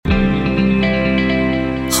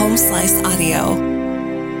Slice Audio.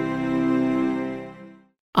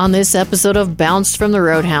 On this episode of Bounced from the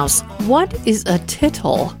Roadhouse, what is a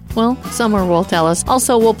tittle? Well, Summer will tell us.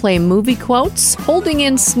 Also, we'll play movie quotes, holding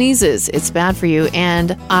in sneezes, it's bad for you,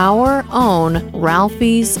 and our own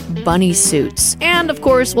Ralphie's bunny suits. And, of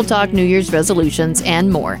course, we'll talk New Year's resolutions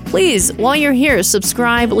and more. Please, while you're here,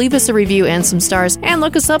 subscribe, leave us a review and some stars, and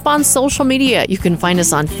look us up on social media. You can find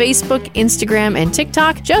us on Facebook, Instagram, and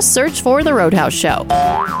TikTok. Just search for The Roadhouse Show.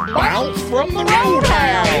 Bounce from the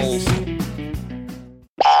Roadhouse!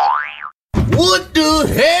 What the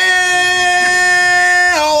hell?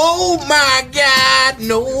 Oh my God,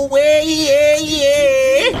 no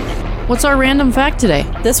way. What's our random fact today?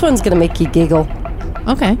 This one's going to make you giggle.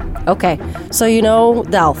 Okay. Okay, so you know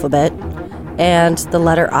the alphabet and the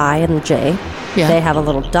letter I and the J. Yeah. They have a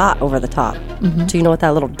little dot over the top. Mm-hmm. Do you know what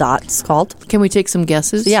that little dot's called? Can we take some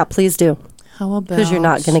guesses? Yeah, please do. How about... Because you're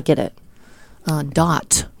not going to get it.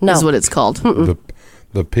 Dot No. is what it's called.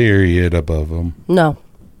 The period above them. No.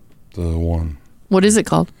 The one. What is it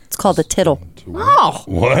called? It's called the tittle. Oh.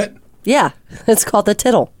 What? Yeah, it's called the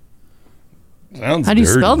tittle. Sounds How do you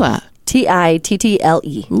dirty. spell that? Tittle.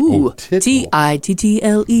 Ooh. Oh, tittle.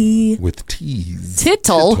 Tittle. With T's.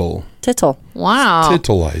 Tittle? Tittle. Wow.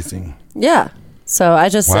 Titillizing. Yeah. So I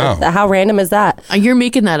just Wow. said, how random is that? You're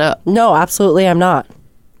making that up. No, absolutely I'm not.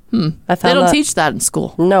 I They found don't that- teach that in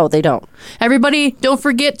school. No, they don't. Everybody, don't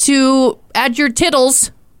forget to add your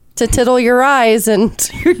tittles. To tittle your eyes and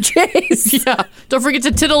your J's. Yeah. Don't forget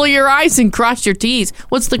to tittle your eyes and cross your T's.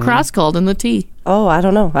 What's the cross called in the T? Oh, I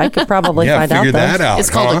don't know. I could probably Yeah, find out. figure that though. out. It's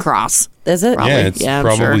called huh? a cross. Is it? Probably. Yeah, it's Yeah, I'm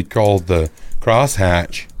probably sure. called the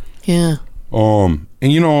crosshatch. Yeah. And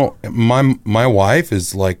you know, my wife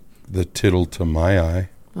is like the tittle to my eye.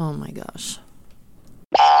 Oh, my gosh.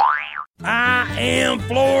 I am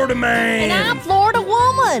Florida man. And I'm Florida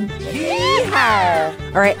woman.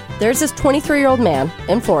 Yeehaw! All right, there's this 23-year-old man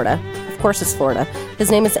in Florida. Of course it's Florida.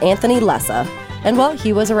 His name is Anthony Lessa. And, well,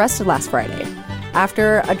 he was arrested last Friday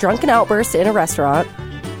after a drunken outburst in a restaurant.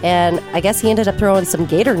 And I guess he ended up throwing some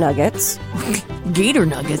gator nuggets. Gator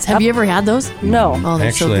nuggets. Have you ever had those? No. Oh,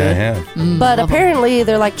 they're so Actually, good. I have. But apparently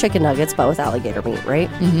they're like chicken nuggets, but with alligator meat, right?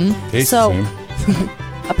 Tastes So- the same.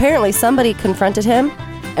 Apparently somebody confronted him.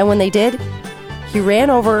 And when they did, he ran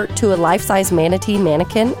over to a life-size manatee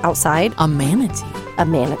mannequin outside. A manatee. A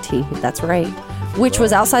manatee, that's right. Which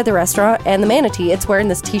was outside the restaurant, and the manatee, it's wearing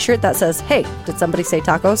this t-shirt that says, "Hey, did somebody say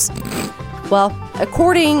tacos?" Well,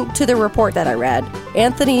 according to the report that I read,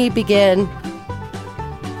 Anthony began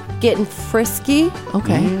getting frisky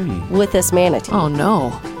Okay. with this manatee. Oh,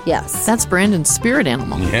 no. Yes. That's Brandon's spirit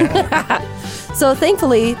animal. Yeah. So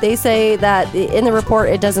thankfully, they say that in the report,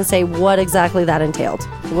 it doesn't say what exactly that entailed,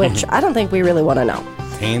 which I don't think we really want to know.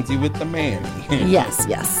 Handsy with the man. Yes,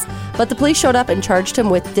 yes. But the police showed up and charged him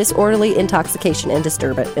with disorderly intoxication and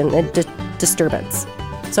disturbance.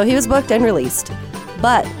 So he was booked and released.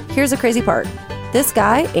 But here's the crazy part. This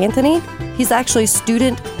guy, Anthony, he's actually a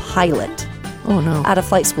student pilot Oh, no. at a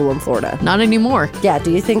flight school in Florida. Not anymore. Yeah,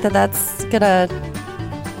 do you think that that's going to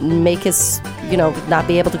make his, not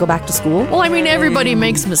be able to go back to school? Well, I mean, everybody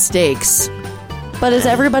makes mistakes. But is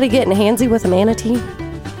everybody getting handsy with a manatee?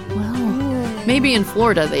 Well, maybe in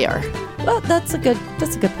Florida they are. Well, that's a good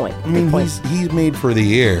point. I mean, Good point. he's made for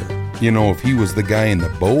the air. You know, if he was the guy in the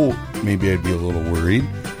boat, maybe I'd be a little worried.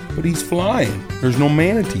 But he's flying. There's no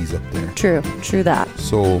manatees up there. True that.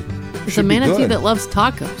 So It's a manatee that loves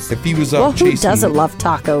tacos. If he was out Well, who chasing, doesn't love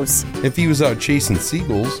tacos? If he was out chasing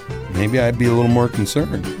seagulls, maybe I'd be a little more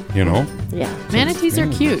concerned. You know. Yeah. Manatees are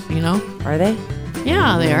cute, Are they?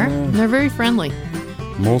 Yeah, they are. They're very friendly.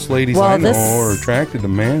 Most ladies Well, I know this- are attracted to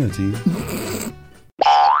manatees.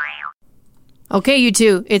 Okay, you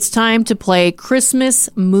two, it's time to play Christmas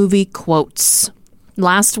movie quotes.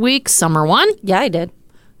 Last week, Summer won, Yeah, I did.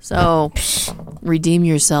 so redeem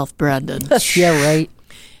yourself, Brandon. Yeah, right.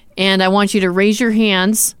 And I want you to raise your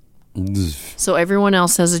hands so everyone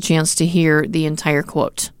else has a chance to hear the entire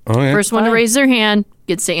quote. Okay. First one to Fine. raise their hand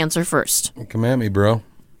gets to answer first. Come at me, bro.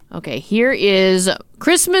 Okay, here is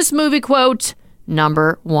Christmas movie quote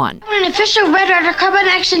number 1. An official Red Ryder Carbine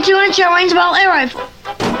Action 2-inch range-ball air rifle.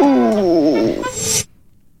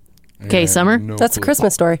 Okay, Summer? No That's a clue.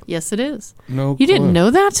 Christmas story. Yes, it is. No You didn't clue. know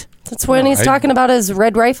that? That's when he's talking about his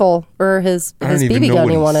red rifle or his I don't even BB know gun what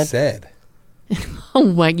he he wanted. said. Oh,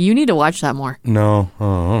 my, you need to watch that more. No, I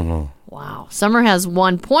don't know. Wow. Summer has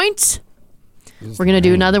 1 point. We're going to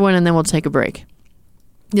do another one and then we'll take a break.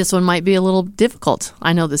 This one might be a little difficult.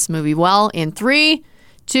 I know this movie well. In 3,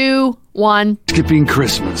 2, 1. Skipping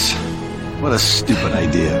Christmas. What a stupid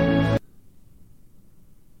idea.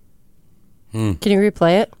 Can you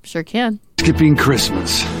replay it? Sure can. Skipping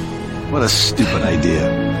Christmas. What a stupid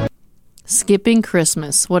idea. Skipping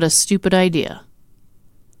Christmas. What a stupid idea.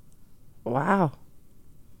 Wow.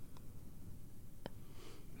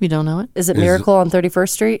 You don't know it? Is it Miracle on 31st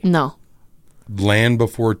Street? No. Land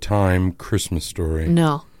Before Time Christmas Story.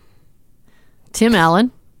 No. Tim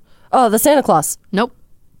Allen? Oh, the Santa Claus. Nope.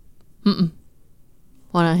 Want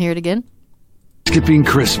to hear it again? Skipping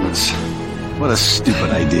Christmas. What a stupid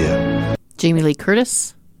idea. Jamie Lee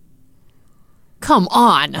Curtis? Come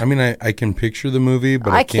on. I mean, I can picture the movie,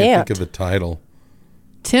 but I can't think of the title.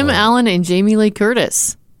 Tim Allen and Jamie Lee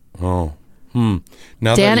Curtis. Oh. Dan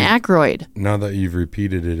Aykroyd. Now that you've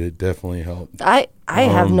repeated it, it definitely helped. I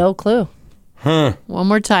have no clue. Huh. One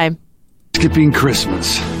more time. Skipping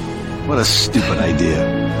Christmas. What a stupid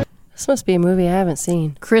idea. This must be a movie I haven't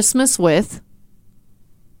seen. Christmas with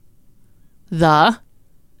the...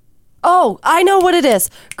 Oh, I know what it is.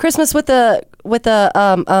 Christmas with the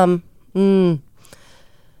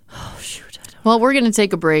Oh, shoot. Well, we're going to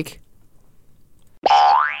take a break.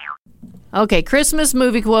 Okay, Christmas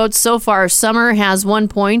movie quotes. So far, Summer has 1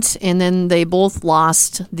 point, and then they both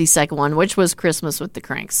lost the second one, which was Christmas with the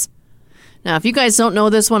Cranks. Now, if you guys don't know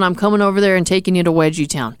this one, I'm coming over there and taking you to Wedgie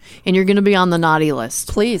Town, and you're going to be on the naughty list.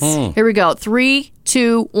 Please. Here we go. 3,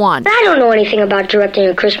 2, 1. I don't know anything about directing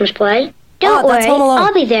a Christmas play. Don't that's worry, Home Alone.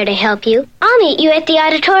 I'll be there to help you. I'll meet you at the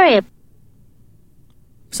auditorium.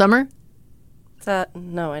 Summer?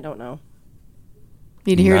 No, I don't know.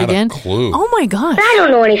 Need to hear Not it again? a clue. Oh, my gosh. I don't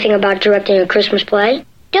know anything about directing a Christmas play.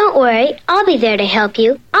 Don't worry, I'll be there to help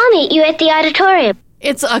you. I'll meet you at the auditorium.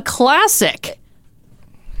 It's a classic.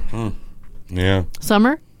 Yeah.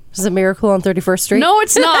 Summer? Is it Miracle on 31st Street? No,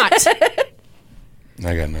 it's not.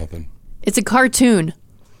 I got nothing. It's a cartoon.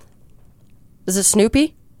 Is it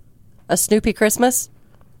Snoopy? A Snoopy Christmas?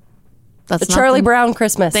 That's A Charlie Brown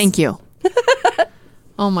Christmas. Thank you.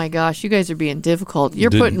 Oh my gosh, you guys are being difficult. You're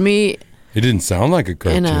Didn't- putting me It didn't sound like a in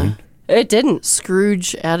cartoon. a It didn't.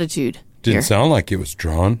 Scrooge attitude. Didn't here. sound like it was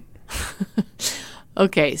drawn.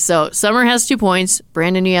 Okay, so Summer has 2 points.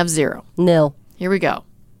 Brandon, you have 0. Nil. Here we go.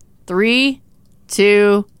 3,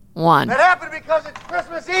 2, 1. That happened because it's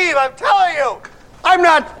Christmas Eve, I'm telling you. I'm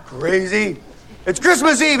not crazy. It's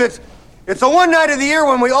Christmas Eve. It's the one night of the year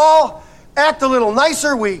when we all act a little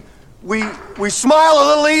nicer. We smile a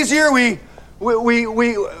little easier. We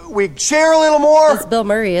share a little more. It's Bill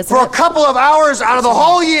Murray, isn't For a it? couple of hours out of the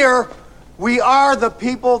whole year, we are the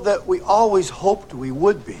people that we always hoped we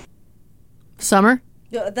would be. Summer?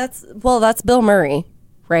 Yeah, that's Bill Murray,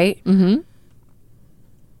 right? Mm-hmm.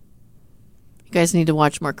 You guys need to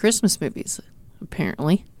watch more Christmas movies,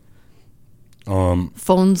 apparently.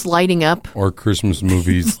 Phones lighting up. Or Christmas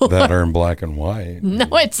movies that are in black and white. No,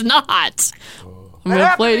 it's not. I'm going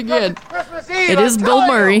to play it again. It's Christmas Eve, It I'm is Bill telling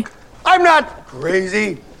you. Murray. I'm not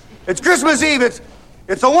crazy. It's Christmas Eve. It's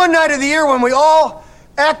the one night of the year when we all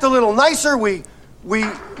act a little nicer. We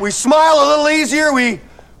smile a little easier. We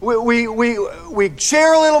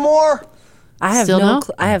share a little more. I have Still no. no?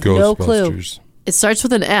 I have no clue. Ghostbusters. It starts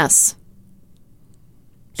with an S.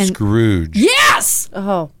 Scrooge. Yes!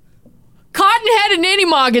 Oh, Cottonhead and Nanny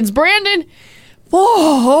Moggins. Brandon.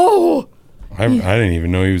 Whoa! I didn't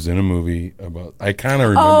even know he was in a movie about. I kind of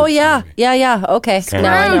remember. oh this yeah, movie. yeah. Okay, Kinda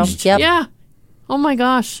now I know. Scrooged. Yep, Yeah. Oh my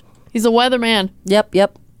gosh. He's a weatherman. yep.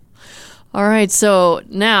 All right, so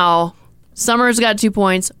now Summer's got 2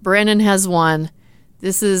 points. Brandon has 1.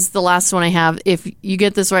 This is the last one I have. If you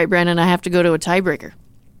get this right, Brandon, I have to go to a tiebreaker.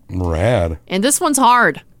 Rad. And this one's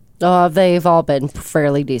hard. Oh, they've all been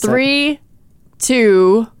fairly decent. 3,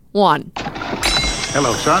 2, 1.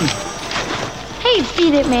 Hello, son. Hey,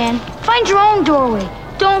 beat it, man. Find your own doorway.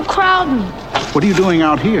 Don't crowd me. What are you doing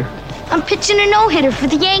out here? I'm pitching a no-hitter for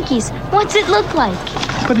the Yankees. What's it look like?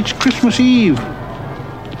 But it's Christmas Eve.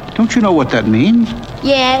 Don't you know what that means?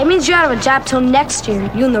 Yeah, it means you're out of a job till next year.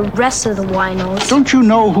 You and the rest of the winos. Don't you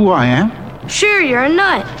know who I am? Sure, you're a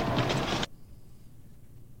nut.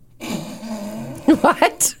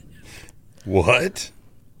 What? What?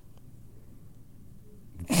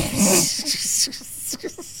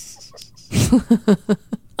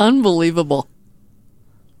 Unbelievable.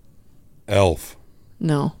 Elf.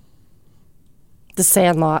 No. The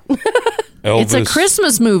Sandlot. Elvis. It's a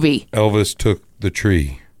Christmas movie. Elvis took the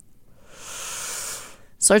tree.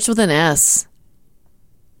 Starts with an S.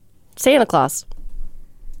 Santa Claus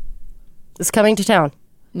is coming to town.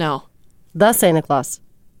 No. The Santa Claus.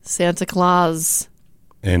 Santa Claus.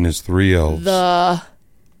 And his 3 elves. The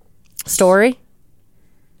Story.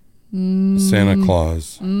 Santa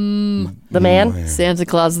Claus. The man. Santa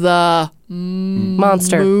Claus. The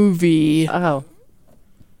Monster. movie. Oh.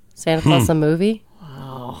 Santa Claus the movie?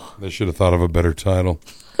 They should have thought of a better title.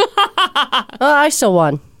 Oh, I still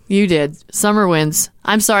won. You did. Summer wins.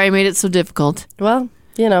 I'm sorry I made it so difficult. Well,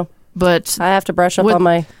 you know, but I have to brush up on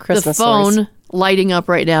my Christmas The phone stories. lighting up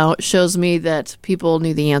right now shows me that people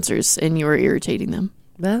knew the answers and you were irritating them.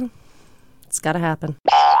 Well, it's got to happen.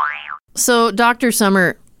 So, Dr.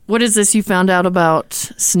 Summer, what is this you found out about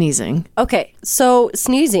sneezing? Okay, so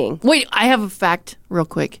sneezing. Wait, I have a fact real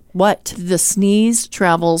quick. What? The sneeze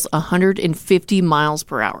travels 150 miles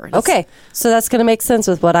per hour. Okay, so that's going to make sense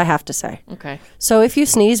with what I have to say. Okay. So if you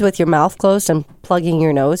sneeze with your mouth closed and plugging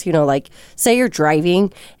your nose, you know, like say you're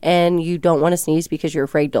driving and you don't want to sneeze because you're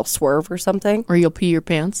afraid you'll swerve or something. Or you'll pee your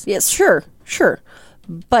pants. Yes, sure.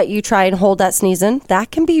 But you try and hold that sneeze in,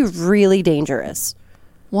 that can be really dangerous.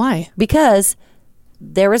 Why? Because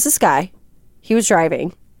there was this guy, he was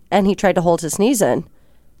driving, and he tried to hold his sneeze in,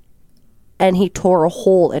 and he tore a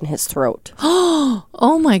hole in his throat.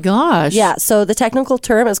 Oh my gosh. Yeah, so the technical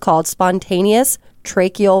term is called spontaneous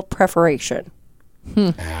tracheal perforation.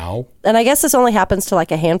 Ow. And I guess this only happens to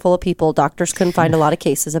like a handful of people. Doctors couldn't find a lot of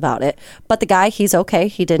cases about it. But the guy, he's okay.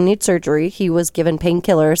 He didn't need surgery. He was given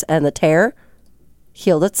painkillers, and the tear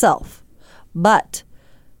healed itself. But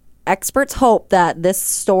experts hope that this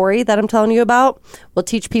story that I'm telling you about will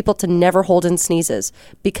teach people to never hold in sneezes,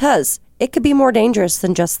 because it could be more dangerous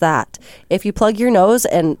than just that. If you plug your nose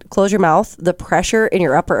and close your mouth, the pressure in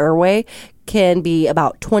your upper airway can be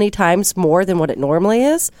about 20 times more than what it normally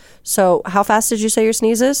is. So how fast did you say your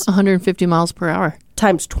sneeze is? 150 miles per hour.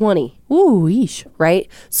 Times 20. Ooh, yeesh. Right?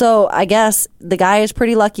 So I guess the guy is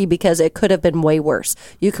pretty lucky, because it could have been way worse.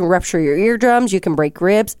 You can rupture your eardrums, you can break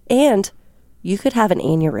ribs, and you could have an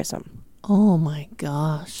aneurysm. Oh my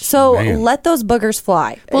gosh. So Man. let those boogers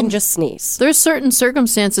fly and just sneeze. There's certain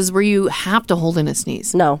circumstances where you have to hold in a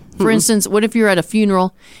sneeze. No. For instance, what if you're at a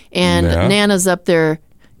funeral and Yeah. Nana's up there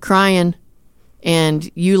crying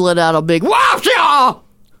and you let out a big wah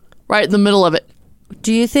right in the middle of it?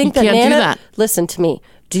 Do you think You that can't do Nana... that. Listen to me.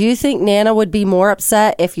 Do you think Nana would be more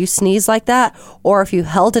upset if you sneezed like that, or if you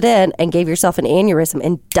held it in and gave yourself an aneurysm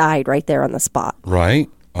and died right there on the spot? Right?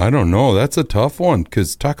 I don't know. That's a tough one,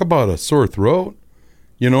 because talk about a sore throat.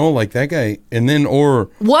 You know, like that guy. And then, or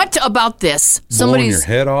What about this? blowing your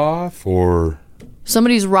head off, or...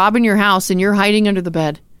 Somebody's robbing your house and you're hiding under the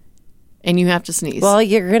bed and you have to sneeze. Well,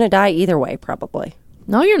 you're going to die either way, probably.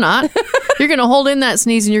 No, you're not. You're going to hold in that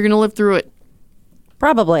sneeze and you're going to live through it.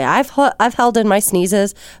 Probably. I've held in my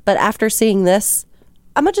sneezes, but after seeing this,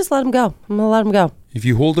 I'm going to just let them go. I'm going to let them go. If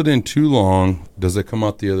you hold it in too long, does it come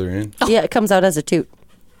out the other end? Yeah, it comes out as a toot.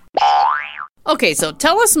 Okay, so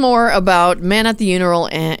tell us more about men at the urinal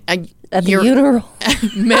and At the urinal.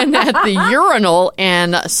 men at the urinal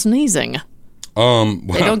and sneezing.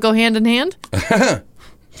 They don't go hand in hand?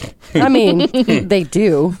 I mean, they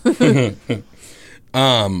do.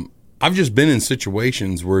 I've just been in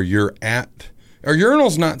situations where you're at, or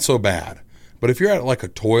urinal's not so bad, but if you're at like a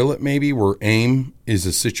toilet maybe where aim is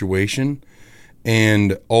a situation,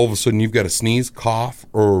 and all of a sudden you've got to sneeze, cough,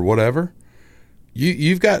 or whatever,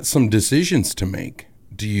 you've got some decisions to make.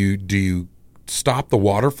 Do you stop the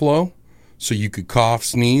water flow so you could cough,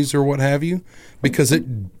 sneeze, or what have you? Because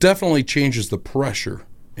it definitely changes the pressure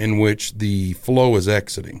in which the flow is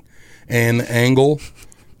exiting, and the angle,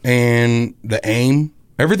 and the aim.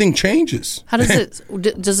 Everything changes. How does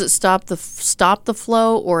it stop the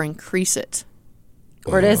flow or increase it?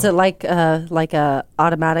 Or is it like a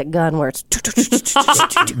automatic gun where it's...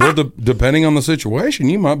 Well, depending on the situation,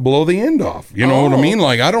 you might blow the end off. You know what I mean?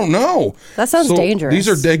 Like, I don't know. That sounds dangerous. These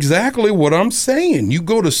are exactly what I'm saying. You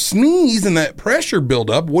go to sneeze and that pressure build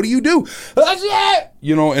up. What do?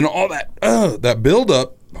 You know, and all that build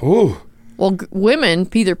up. Oh. Well, women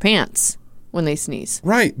pee their pants when they sneeze.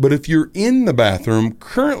 Right. But if you're in the bathroom,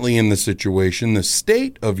 currently in the situation, the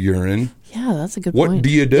state of urine, Yeah, that's a good point. what do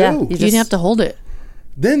you do? Yeah, You'd have to hold it.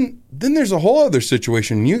 Then there's a whole other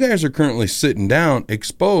situation. You guys are currently sitting down,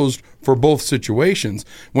 exposed for both situations.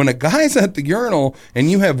 When a guy's at the urinal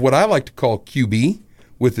and you have what I like to call QB,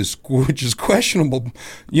 which is questionable,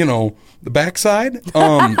 you know, the backside,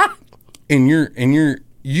 and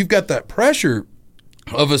you've got that pressure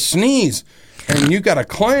of a sneeze, and you got a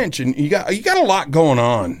clench, and you got a lot going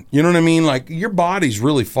on. You know what I mean? Like, your body's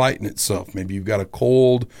really fighting itself. Maybe you've got a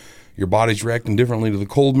cold. Your body's reacting differently to the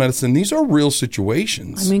cold medicine. These are real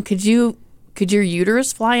situations. I mean, could your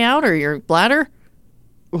uterus fly out or your bladder?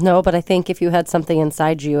 No, but I think if you had something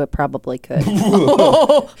inside you, it probably could. Do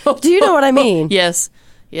you know what I mean? Yes.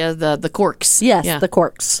 Yeah, the corks. Yes, Yeah. the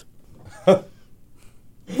corks.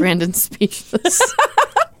 Brandon's speechless.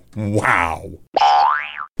 Wow.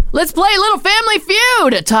 Let's play a little Family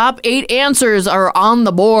Feud. Top 8 answers are on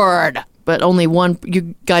the board. but only one.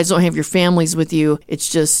 You guys don't have your families with you. It's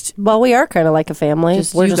just Well, we are kind of like a family.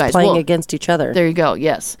 We're you just guys. playing Well, against each other. there you go.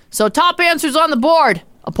 Yes. So top answers on the board.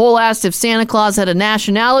 A poll asked if Santa Claus had a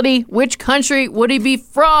nationality. Which country would he be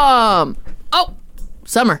from? Oh,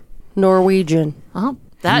 Summer. Norwegian. Oh,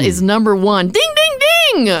 that is number one. Ding,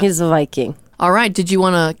 ding, ding. He's a Viking. All right. Did you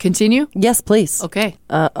want to continue? Yes, please. Okay.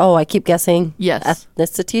 I keep guessing. Yes.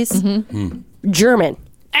 Ethnicities. German.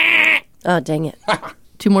 Oh, dang it.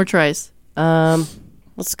 2 more tries.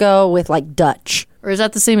 Let's go with like Dutch. Or is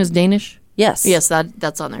that the same as Danish? Yes. Yes,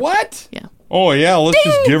 that's on there. What? Yeah. Oh, yeah. Let's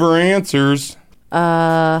just give her answers.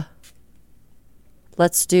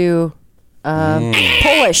 Let's do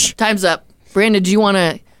Polish. Time's up. Brandon, do you want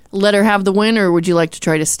to let her have the win, or would you like to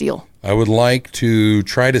try to steal? I would like to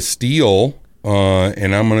try to steal,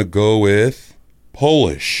 and I'm going to go with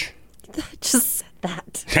Polish. Just said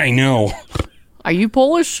that. I know. Are you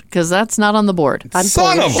Polish? Because that's not on the board. I'm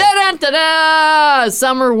Son Polish. of a... Da-da-da-da!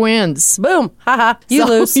 Summer wins. Boom. Haha. You So,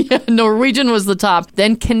 lose. Yeah, Norwegian was the top.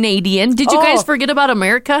 Then Canadian. Did you Oh. guys forget about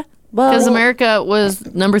America? Well- Because America was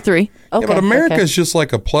number 3. Okay. Yeah, but America's okay. just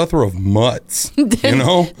like a plethora of mutts, you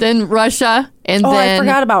know? Then Russia. And Oh, then I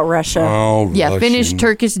forgot about Russia. Oh, yeah, Finnish, Russian.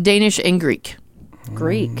 Turkish, Danish, and Greek.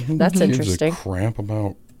 Greek. That's Gives interesting. a crap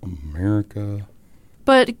about America.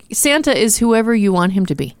 But Santa is whoever you want him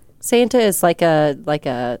to be. Santa is like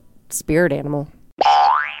a spirit animal.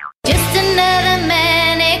 Just another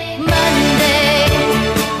manic Monday.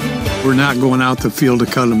 We're not going out the field to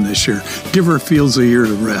cut them this year. Give our fields a year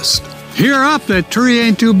to rest. Here up, that tree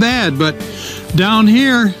ain't too bad, but down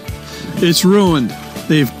here, it's ruined.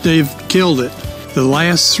 They've killed it. The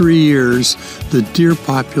last 3 years, the deer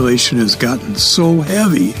population has gotten so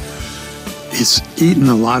heavy, it's eaten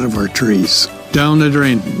a lot of our trees. Down the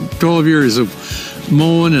drain, 12 years of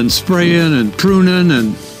mowing and spraying and pruning,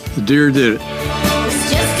 and the deer did it.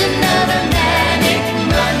 It's just another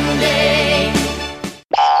manic Monday.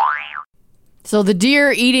 So the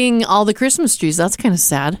deer eating all the Christmas trees, that's kind of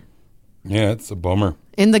sad. Yeah, it's a bummer.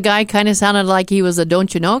 And the guy kind of sounded like he was a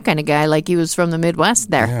don't you know kind of guy, like he was from the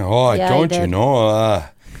Midwest there. Yeah, oh, Yeah, don't he you did. know,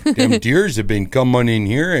 them deers have been coming in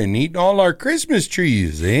here and eating all our Christmas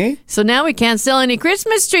trees, eh? So now we can't sell any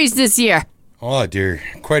Christmas trees this year. Oh, they're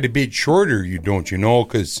quite a bit shorter, don't you know,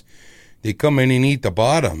 because they come in and eat the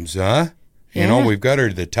bottoms, huh? You know, Yeah. we've got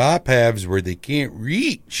the top halves where they can't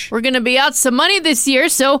reach. We're going to be out some money this year,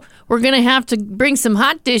 so we're going to have to bring some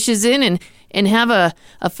hot dishes in and have a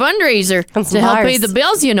fundraiser And some to help bars. pay the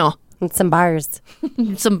bills, you know. And some bars.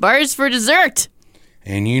 Some bars for dessert.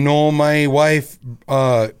 And you know, my wife,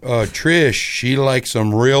 Trish, she likes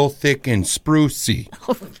them real thick and sprucey.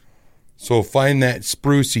 So find that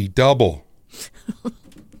sprucey double.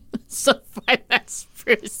 So find that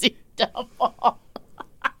sprucey double.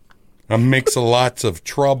 A mix of lots of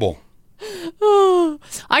trouble.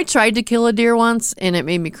 I tried to kill a deer once, and it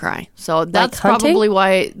made me cry. So that's hunting? probably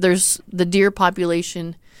why there's the deer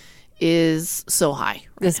population is so high.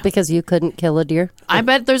 It's because you couldn't kill a deer. I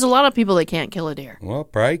bet there's a lot of people that can't kill a deer. Well,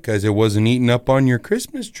 probably because it wasn't eaten up on your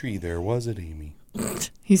Christmas tree there, was it, Amy?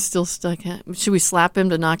 He's still stuck. Should we slap him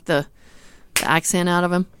to knock the accent out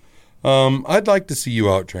of him? I'd like to see you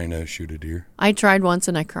out trying to shoot a deer. I tried once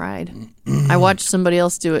and I cried. I watched somebody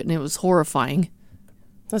else do it, and it was horrifying.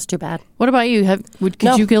 That's too bad. What about you? Could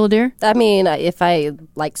No. you kill a deer? I mean, if I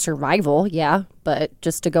like survival, yeah. But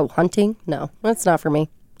just to go hunting, no. That's not for me.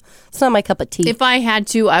 It's not my cup of tea. If I had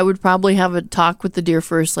to, I would probably have a talk with the deer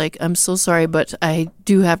first. Like, I'm so sorry, but I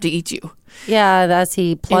do have to eat you. yeah, that's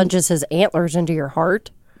he plunges his antlers into your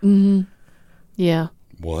heart. Yeah,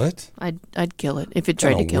 What? I'd kill it if it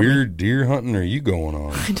tried What to kind kill of me. weird deer hunting are you going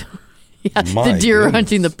on? Yeah, My the deer are goodness.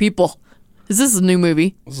 hunting the people. Is this a new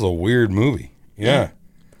movie? This is a weird movie. Yeah.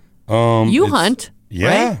 You it's- hunt,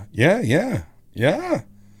 Yeah, right? yeah.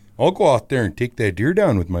 I'll go out there and take that deer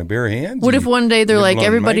down with my bare hands. What if one day they're like, nibble on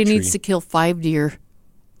everybody my needs tree. to kill 5 deer?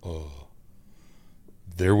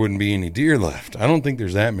 There wouldn't be any deer left. I don't think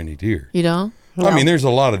there's that many deer. You know? I mean, there's a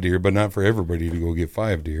lot of deer, but not for everybody to go get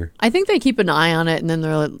 5 deer. I think they keep an eye on it, and then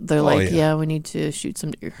they're like, yeah. yeah, we need to shoot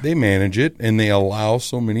some deer. They manage it, and they allow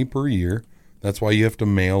so many per year. That's why you have to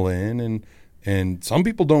mail in, and some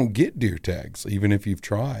people don't get deer tags, even if you've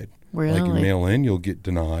tried. Like you Really? mail in, you'll get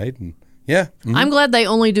denied. And yeah. I'm glad they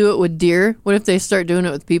only do it with deer. What if they start doing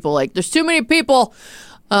it with people? Like, there's too many people.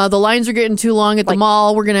 The lines are getting too long at the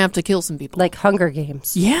mall. We're going to have to kill some people. Like Hunger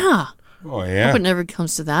Games. Yeah. Oh, I yeah. hope it never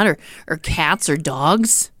comes to that. Or cats or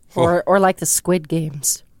dogs. Or like the Squid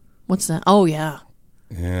Games. What's that? Oh, yeah.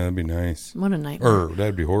 Yeah, that'd be nice. What a nightmare.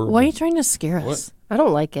 That'd be horrible. Why are you trying to scare us? What? I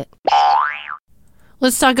don't like it.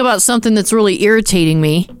 Let's talk about something that's really irritating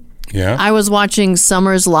me. Yeah. I was watching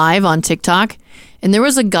Summer's Live on TikTok, and there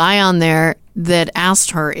was a guy on there that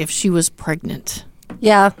asked her if she was pregnant.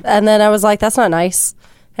 Yeah, and then I was like, that's not nice.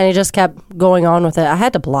 And he just kept going on with it. I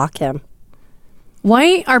had to block him.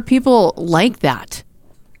 Why are people like that?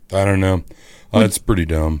 I don't know. It's pretty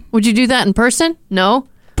dumb. Would you do that in person? No?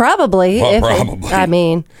 Probably. Well, probably. I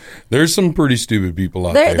mean, there's some pretty stupid people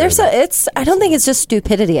out there. I don't think it's just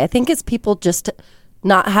stupidity. I think it's people just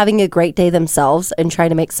not having a great day themselves and trying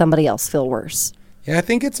to make somebody else feel worse. Yeah, I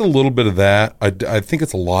think it's a little bit of that. I think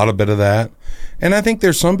it's a lot of bit of that. And I think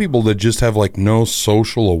there's some people that just have like no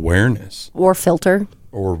social awareness. Or filter.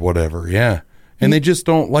 Or whatever, yeah. And they just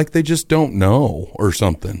don't know or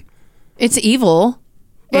something. It's evil.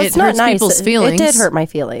 Well, it it's not hurts nice. people's feelings. It did hurt my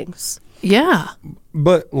feelings. Yeah.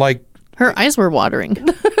 But like her eyes were watering.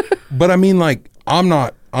 But I mean, like, I'm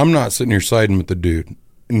not sitting here siding with the dude.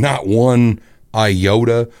 Not one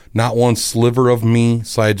iota, not one sliver of me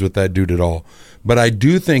sides with that dude at all. But I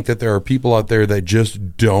do think that there are people out there that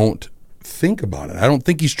just don't think about it. I don't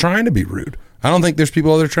think he's trying to be rude. I don't think there's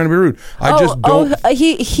people out there trying to be rude. I just don't.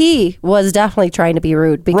 He was definitely trying to be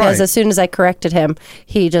rude because Right. as soon as I corrected him,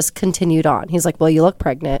 he just continued on. He's like, "Well, you look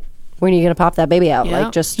pregnant. When are you going to pop that baby out?" Yeah.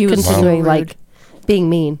 Like just He was continuing so rude. like being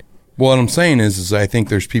mean. What I'm saying is I think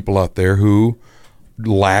there's people out there who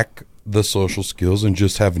lack the social skills and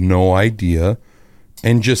just have no idea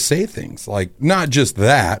and just say things like, not just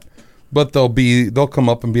that, but they'll come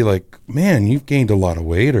up and be like, "Man, you've gained a lot of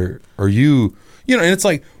weight," or you know, and it's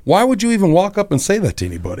like, why would you even walk up and say that to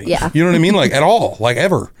anybody? Yeah. You know what I mean? Like at all, like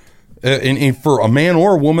ever. And for a man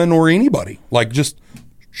or a woman or anybody, like just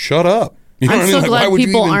shut up. You know I'm what I mean? so Like, why glad would you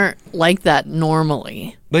people even- aren't like that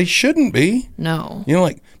normally. They shouldn't be. No. You know,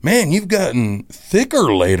 like, man, you've gotten thicker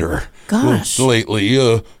Gosh. lately.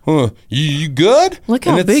 You good? Look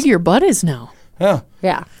And how it's- big your butt is now. Yeah.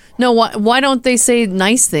 Yeah. No, why don't they say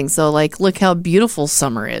nice things though? Like, look how beautiful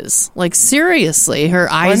Summer is. Like, seriously,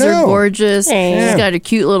 her eyes are know. gorgeous. Yeah. She's got her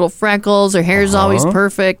cute little freckles. Her hair's always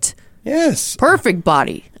perfect. Yes. Perfect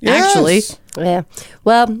body, Yes. actually. Yeah.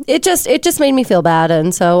 Well, it just made me feel bad,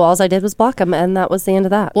 and so all I did was block him, and that was the end of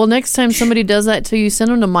that. Well, next time somebody does that to you,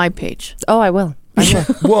 send them to my page. Oh, I will.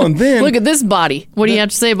 Well, and then, Look at this body. What do you have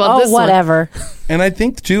to say about Oh, this one? whatever. and I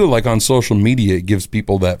think too, like on social media, it gives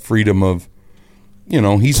people that freedom of, you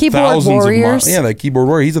know, he's Keyboard thousands of warriors. miles. Yeah, that keyboard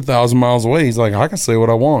warrior. He's 1,000 miles away. He's like, I can say what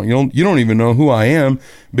I want. You don't even know who I am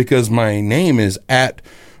because my name is at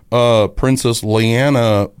Princess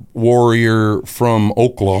Leanna Warrior from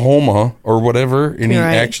Oklahoma or whatever, and he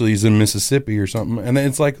Right. actually is in Mississippi or something. And then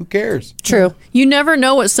it's like, who cares? True. You never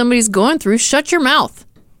know what somebody's going through. Shut your mouth.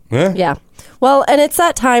 Yeah. Well, and it's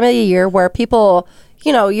that time of the year where people,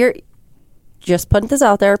 you know, you're just putting this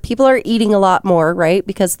out there. People are eating a lot more, right?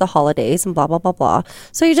 Because of the holidays and blah, blah, blah, blah.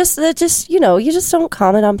 So you just don't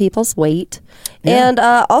comment on people's weight. Yeah. And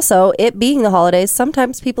also, it being the holidays,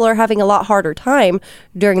 sometimes people are having a lot harder time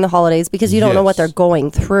during the holidays because you don't know what Yes. they're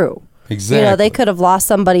going through. Exactly. You know, they could have lost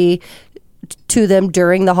somebody to them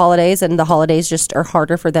during the holidays, and the holidays just are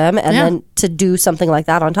harder for them. And Yeah. then to do something like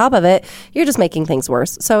that on top of it, you're just making things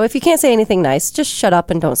worse. So if you can't say anything nice, just shut up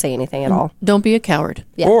and don't say anything at all. Don't be a coward.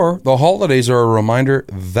 Yeah. Or the holidays are a reminder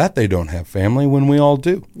that they don't have family when we all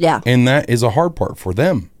do. Yeah. And that is a hard part for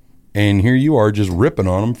them. And here you are just ripping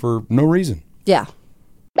on them for no reason. Yeah.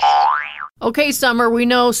 Okay, Summer, we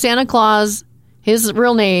know Santa Claus, his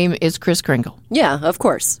real name is Kris Kringle. Yeah, of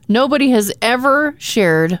course. Nobody has ever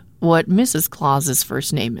shared what Mrs. Claus's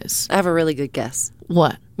first name is. I have a really good guess.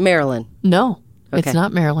 What? Marilyn. No, Okay. it's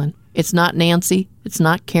not Marilyn. It's not Nancy. It's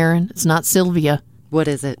not Karen. It's not Sylvia. What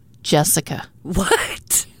is it? Jessica.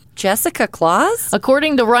 What? Jessica Claus?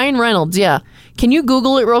 According to Ryan Reynolds, yeah. Can you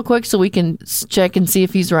Google it real quick so we can check and see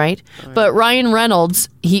if he's right? But Ryan Reynolds,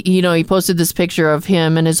 he posted this picture of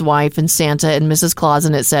him and his wife and Santa and Mrs. Claus,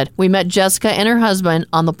 and it said, "We met Jessica and her husband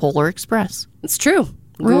on the Polar Express." It's true.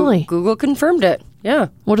 Really? Google confirmed it. Yeah.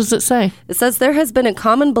 What does it say? It says there has been a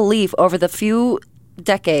common belief over the few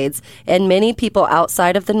decades, and many people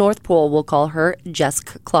outside of the North Pole will call her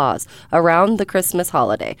Jessica Claus around the Christmas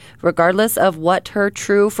holiday. Regardless of what her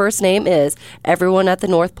true first name is, everyone at the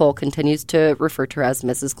North Pole continues to refer to her as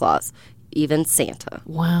Mrs. Claus, even Santa.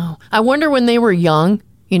 Wow. I wonder when they were young,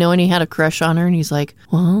 and he had a crush on her, and he's like,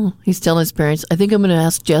 well, he's telling his parents, I think I'm going to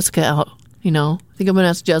ask Jessica out. I think I'm going to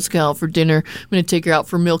ask Jessica out for dinner. I'm going to take her out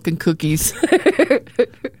for milk and cookies.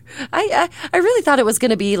 I really thought it was going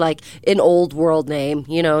to be like an old world name,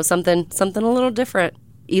 something a little different.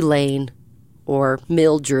 Elaine or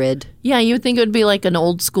Mildred. Yeah, you would think it would be like an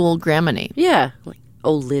old school grandma name. Yeah, like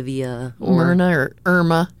Olivia or Myrna or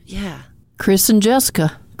Irma. Yeah. Chris and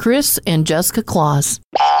Jessica. Chris and Jessica Claus.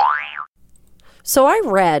 So I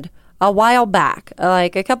read a while back,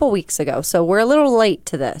 like a couple weeks ago, so we're a little late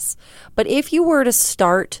to this. But if you were to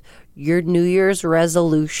start your New Year's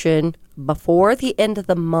resolution before the end of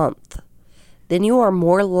the month, then you are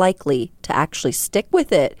more likely to actually stick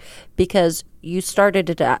with it because you started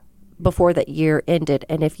it before that year ended.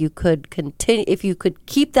 And if you could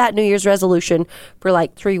keep that New Year's resolution for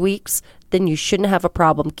like 3 weeks, then you shouldn't have a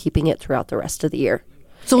problem keeping it throughout the rest of the year.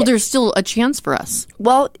 So there's still a chance for us.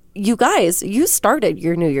 Well, you guys, you started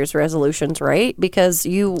your New Year's resolutions, right? Because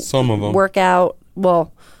you Some of them. work out,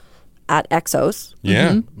 well, at Exos.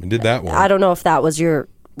 Yeah, I did that one. I don't know if that was your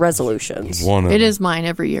resolutions. One of It them. is mine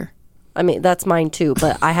every year. I mean, that's mine too,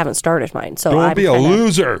 but I haven't started mine. So Don't I'm be a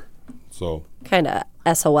loser. So, kind of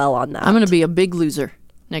SOL on that. I'm going to be a big loser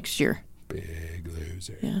next year. big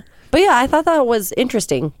loser. Yeah. But yeah, I thought that was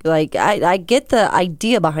interesting. Like, I get the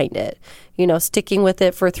idea behind it. You know, sticking with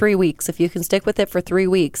it for 3 weeks. If you can stick with it for 3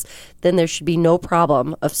 weeks, then there should be no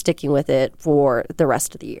problem of sticking with it for the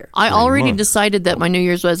rest of the year. I already much. decided that my New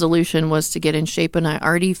Year's resolution was to get in shape, and I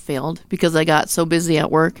already failed because I got so busy at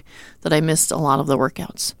work that I missed a lot of the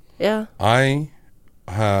workouts. Yeah.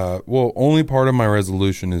 Only part of my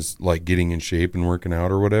resolution is like getting in shape and working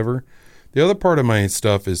out or whatever. The other part of my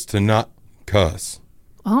stuff is to not cuss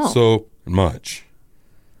Oh, so much.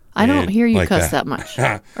 I don't hear you like cuss that. that much.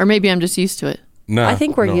 Or maybe I'm just used to it. No, I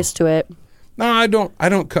think we're no. used to it. No, I don't.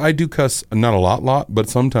 I do cuss, not a lot, but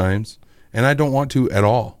sometimes, and I don't want to at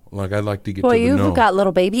all. Like I'd like to get Well, to the you've no. got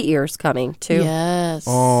little baby ears coming too. Yes.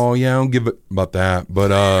 Oh yeah, I don't give a about that, but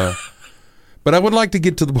but I would like to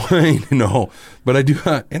get to the point, But I do,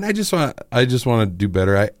 and I just want to do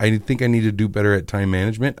better. I think I need to do better at time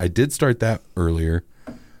management. I did start that earlier,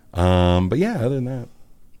 but yeah, other than that,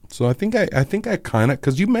 so I think I kind of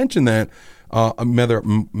because you mentioned that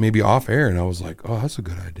maybe off air, and I was like, oh, that's a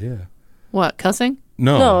good idea. What, cussing?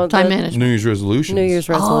 No, Time the management. New Year's resolutions. New Year's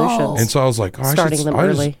resolutions. And so I was like, oh, Starting them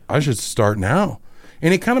early. I should start now.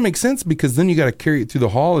 And it kind of makes sense because then you got to carry it through the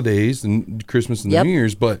holidays and Christmas and Yep. the New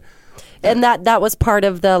Year's. But And that was part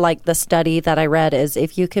of the study that I read is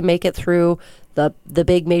if you can make it through the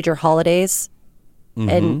big major holidays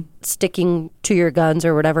and sticking to your guns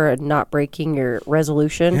or whatever and not breaking your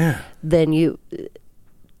resolution, Yeah. then you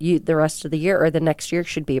the rest of the year or the next year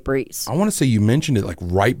should be a breeze. I want to say you mentioned it like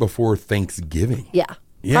right before Thanksgiving. Yeah.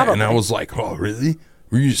 Yeah. probably. And I was like, oh, really?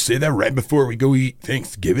 Were you say that right before we go eat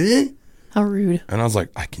Thanksgiving? How rude. And I was like,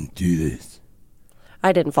 I can do this.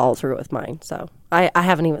 I didn't follow through with mine, so I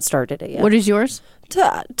haven't even started it yet. What is yours?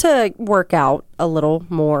 To work out a little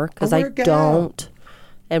more because I Work out. don't,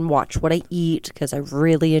 and watch what I eat because I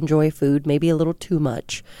really enjoy food, maybe a little too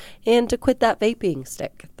much, and to quit that vaping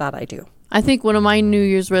stick that I do. I think one of my New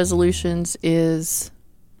Year's resolutions is,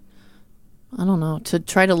 I don't know, to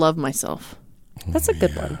try to love myself. That's a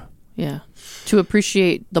good one. Yeah. To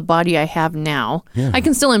appreciate the body I have now. Yeah. I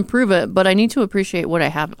can still improve it, but I need to appreciate what I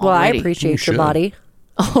have Well, I already. appreciate your should. body.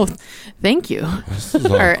 Oh, thank you. This is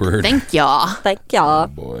Or, awkward. thank y'all. Thank y'all.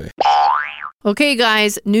 Boy. Okay,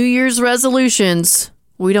 guys, New Year's resolutions.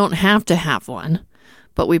 We don't have to have one,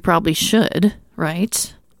 but we probably should,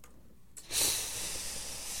 right?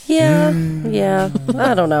 Yeah.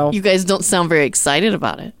 I don't know. You guys don't sound very excited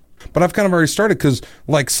about it. But I've kind of already started because,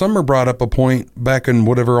 like, Summer brought up a point back in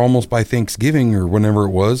whatever, almost by Thanksgiving or whenever it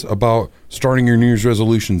was, about starting your New Year's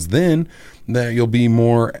resolutions then, that you'll be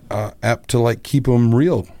more apt to, like, keep them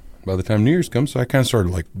real by the time New Year's comes. So I kind of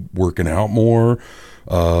started, like, working out more,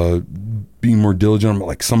 being more diligent on,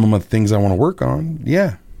 like, some of the things I want to work on.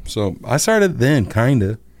 Yeah. So I started then, kind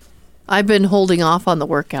of. I've been holding off on the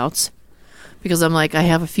workouts because I'm like, I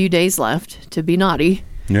have a few days left to be naughty,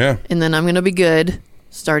 Yeah. and then I'm going to be good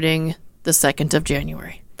starting the 2nd of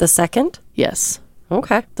January. The second? Yes.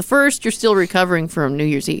 Okay. The 1st, you're still recovering from New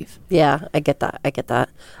Year's Eve. Yeah, I get that.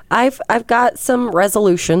 I've got some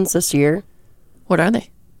resolutions this year. What are they?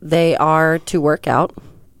 They are to work out,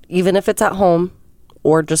 even if it's at home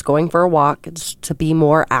or just going for a walk, just to be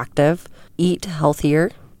more active, eat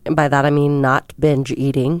healthier. And by that, I mean not binge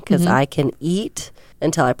eating because I can eat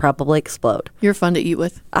until I probably explode. You're fun to eat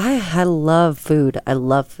with. I love food. I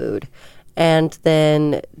love food. And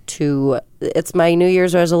then it's my New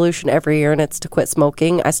Year's resolution every year, and it's to quit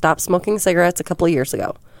smoking. I stopped smoking cigarettes a couple of years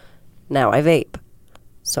ago. Now I vape.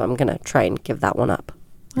 So I'm going to try and give that one up.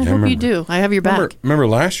 I hope you do. I have your back. Remember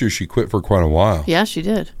last year she quit for quite a while. Yeah, she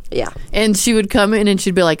did. Yeah. And she would come in and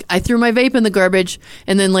she'd be like, I threw my vape in the garbage.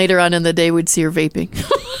 And then later on in the day, we'd see her vaping.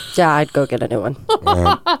 Yeah, I'd go get a new one.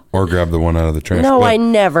 Or grab the one out of the trash. No, But, I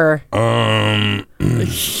never.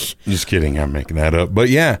 just kidding. I'm making that up. But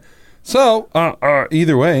yeah. So,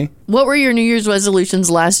 either way. What were your New Year's resolutions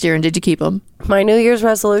last year, and did you keep them? My New Year's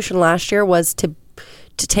resolution last year was to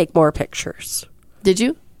take more pictures. Did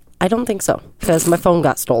you? I don't think so, because my phone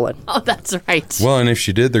got stolen. Oh, that's right. Well, and if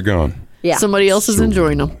she did, they're gone. Yeah. Somebody else is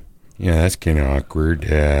enjoying them. Yeah, that's kind of awkward.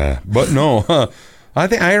 Yeah. But no, I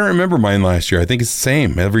don't remember mine last year. I think it's the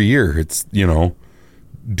same every year. It's,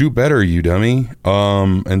 do better, you dummy,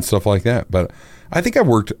 and stuff like that. But I think I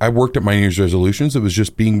worked at my New Year's resolutions. It was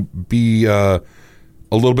just be a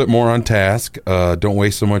little bit more on task. Don't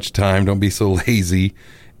waste so much time. Don't be so lazy.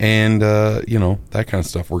 And, that kind of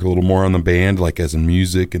stuff. Work a little more on the band, like as in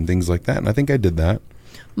music and things like that. And I think I did that.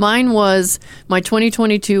 Mine was, my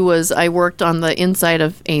 2022 was I worked on the inside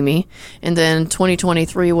of Amy. And then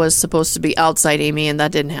 2023 was supposed to be outside Amy, and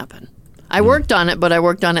that didn't happen. I worked on it, but I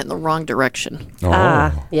worked on it in the wrong direction.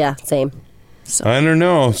 Oh. Yeah, same. So. I don't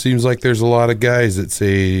know. Seems like there's a lot of guys that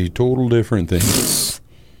say total different things.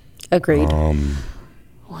 Agreed.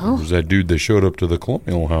 There's that dude that showed up to the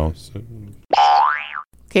Colonial House.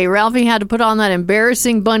 Okay, Ralphie had to put on that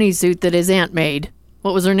embarrassing bunny suit that his aunt made.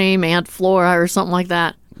 What was her name? Aunt Flora or something like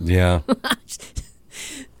that. Yeah.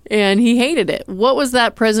 And he hated it. What was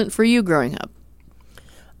that present for you growing up?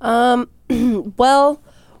 Well,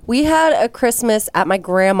 we had a Christmas at my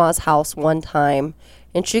grandma's house one time,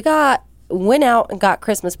 and she went out and got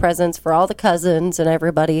Christmas presents for all the cousins and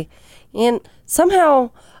everybody, and somehow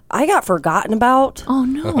I got forgotten about. Oh,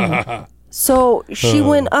 no. So she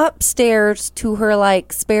went upstairs to her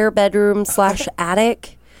spare bedroom /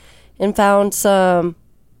 attic and found some,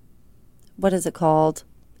 what is it called?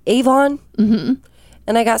 Avon. Mm-hmm.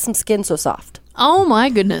 And I got some Skin So Soft. Oh, my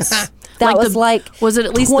goodness. That was was it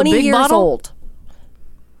at least 20 the big years bottle? old.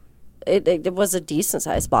 It was a decent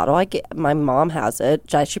sized bottle. My mom has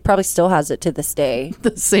it. She probably still has it to this day.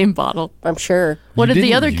 The same bottle. I'm sure. What You did the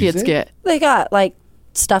didn't other use kids it? get? They got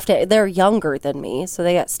stuffed. They're younger than me, so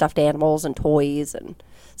they got stuffed animals and toys and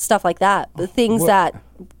stuff like that. The things that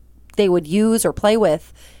they would use or play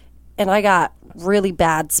with, and I got really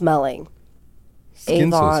bad smelling.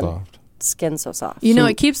 Skin So Avon Soft. Skin So Soft.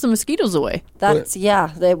 It keeps the mosquitoes away. That's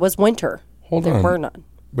it was winter. Hold there on. were none.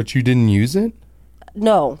 But you didn't use it?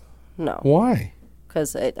 No, Why?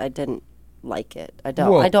 because I didn't like it. I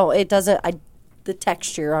don't. Well- I don't. It doesn't. The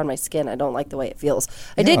texture on my skin, I don't like the way it feels.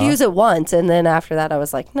 I did Yeah. use it once, and then after that, I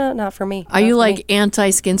was like, no, not for me. Are you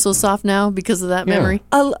anti-Skin So Soft now because of that memory?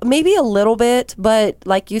 Maybe a little bit, but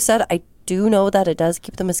like you said, I do know that it does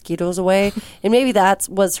keep the mosquitoes away, and maybe that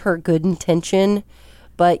was her good intention.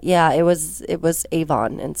 But yeah, it was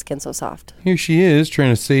Avon and Skin So Soft. Here she is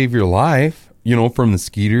trying to save your life, from the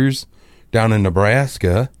skeeters down in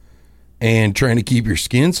Nebraska and trying to keep your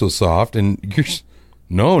skin so soft. And you're,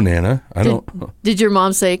 no, Nana, I don't. Did your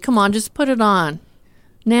mom say, come on, just put it on?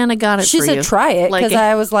 Nana got it She for said, you. try it, because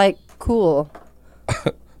I was like, cool.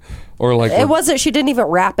 Or It wasn't, she didn't even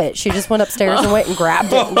wrap it. She just went upstairs and went and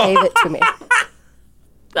grabbed it and gave it to me.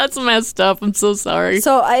 That's messed up. I'm so sorry.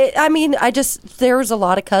 So, I mean, there was a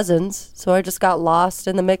lot of cousins, so I just got lost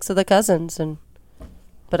in the mix of the cousins.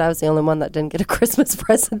 But I was the only one that didn't get a Christmas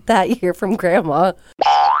present that year from Grandma.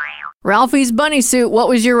 Ralphie's bunny suit. What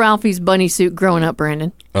was your Ralphie's bunny suit growing up,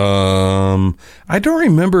 Brandon? I don't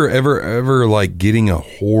remember ever getting a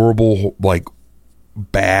horrible,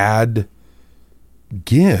 bad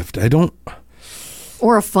gift. I don't.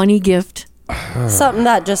 Or a funny gift? Something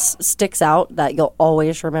that just sticks out that you'll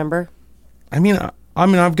always remember. I mean,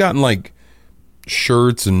 I've gotten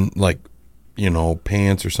shirts and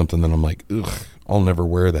pants or something that I'm like, ugh, I'll never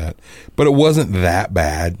wear that. But it wasn't that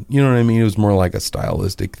bad. You know what I mean? It was more like a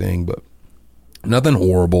stylistic thing, but nothing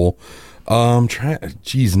horrible.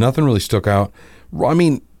 Nothing really stuck out. I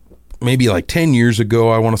mean, maybe 10 years ago,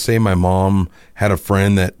 I want to say my mom had a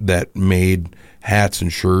friend that made hats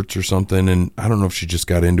and shirts or something, and I don't know if she just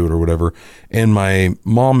got into it or whatever. And my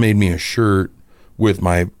mom made me a shirt with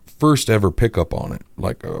my first ever pickup on it,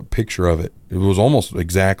 a picture of it. It was almost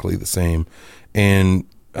exactly the same, and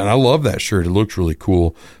I love that shirt. It looks really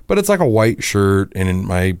cool, but it's a white shirt, and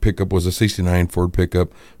my pickup was a '69 Ford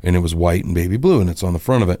pickup, and it was white and baby blue, and it's on the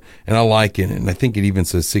front of it, and I like it, and I think it even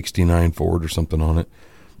says '69 Ford or something on it.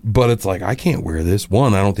 But it's I can't wear this.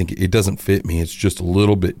 One, I don't think it doesn't fit me. It's just a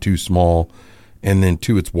little bit too small. And then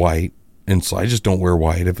two, it's white. And so I just don't wear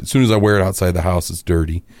white. As soon as I wear it outside the house, it's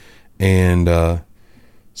dirty. And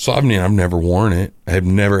so I've never worn it. I have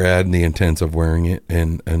never had the intent of wearing it.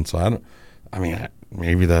 And so I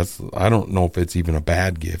don't know if it's even a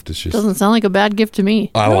bad gift. It's just. Doesn't sound like a bad gift to me.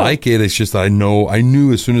 I like it. It's just I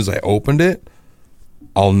knew as soon as I opened it,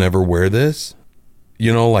 I'll never wear this.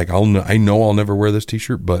 I know I'll never wear this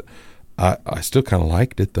t-shirt, but I still kind of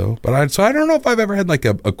liked it though. But I don't know if I've ever had like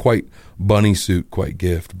a quite bunny suit quite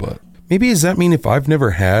gift. But maybe does that mean if I've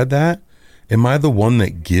never had that, am I the one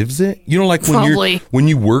that gives it? You know, like when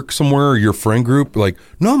you work somewhere or your friend group, like,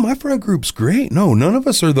 no, my friend group's great. No, none of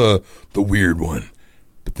us are the weird one.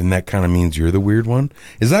 But then that kind of means you're the weird one.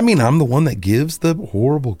 Does that mean I'm the one that gives the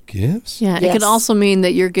horrible gifts? Yeah, it could also mean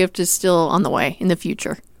that your gift is still on the way in the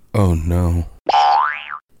future. Oh, no.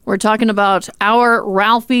 We're talking about our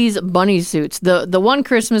Ralphie's bunny suits, the one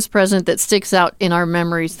Christmas present that sticks out in our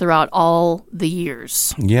memories throughout all the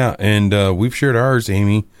years. Yeah, and we've shared ours,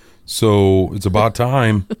 Amy, so it's about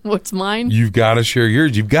time. What's mine? You've got to share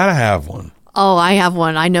yours. You've got to have one. Oh, I have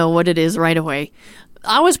one. I know what it is right away.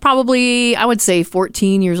 I was probably, I would say,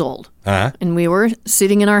 14 years old. Uh-huh. And we were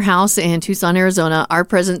sitting in our house in Tucson, Arizona. Our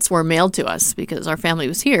presents were mailed to us because our family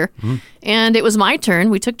was here. Mm-hmm. And it was my turn.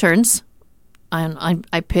 We took turns. And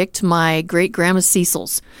I picked my great-grandma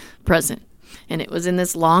Cecil's present. And it was in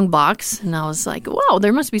this long box. And I was like, wow,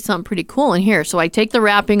 there must be something pretty cool in here. So I take the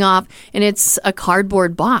wrapping off, and it's a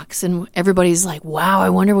cardboard box. And everybody's like, wow, I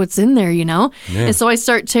wonder what's in there, you know? Yeah. And so I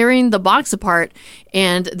start tearing the box apart.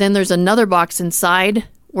 And then there's another box inside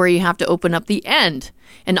where you have to open up the end.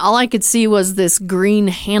 And all I could see was this green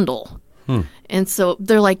handle. And so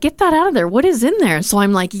they're like, get that out of there. What is in there? So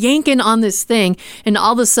I'm like yanking on this thing, and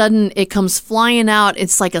all of a sudden it comes flying out.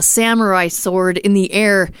 It's like a samurai sword in the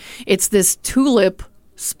air. It's this tulip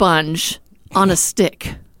sponge on a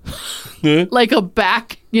stick. Like a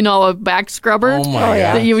back scrubber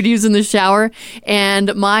that you would use in the shower.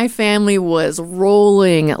 And my family was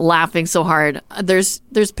rolling, laughing so hard. There's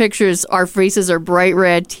pictures. Our faces are bright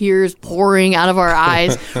red, tears pouring out of our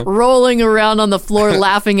eyes, rolling around on the floor,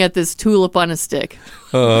 laughing at this tulip on a stick.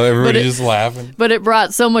 Everybody's just laughing. But it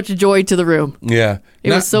brought so much joy to the room. Yeah.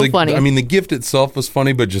 It was so funny. I mean, the gift itself was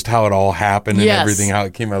funny, but just how it all happened and everything, how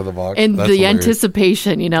it came out of the box. And the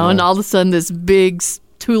anticipation, and all of a sudden this big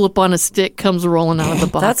tulip on a stick comes rolling out of the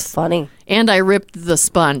box. That's funny. And I ripped the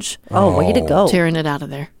sponge. Oh, way to go. Tearing it out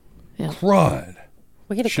of there. Yeah. Crud.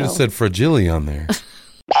 Way to go. Should have said fragile on there.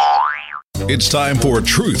 It's time for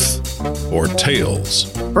Truth or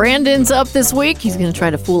Tales. Brandon's up this week. He's going to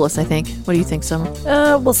try to fool us, I think. What do you think, Summer?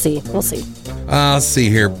 We'll see. Let's see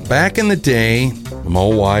here. Back in the day, my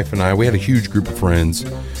old wife and I, we had a huge group of friends.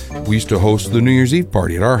 We used to host the New Year's Eve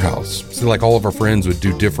party at our house. So like all of our friends would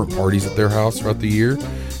do different parties at their house throughout the year,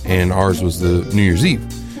 and ours was the New Year's Eve.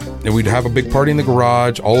 And we'd have a big party in the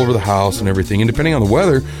garage, all over the house and everything. And depending on the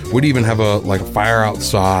weather, we'd even have a fire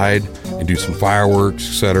outside and do some fireworks,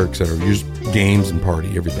 et cetera, use games and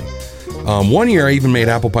party, everything. One year I even made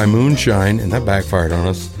apple pie moonshine, and that backfired on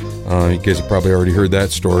us. You guys have probably already heard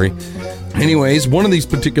that story. Anyways, one of these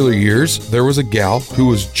particular years, there was a gal who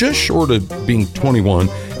was just short of being 21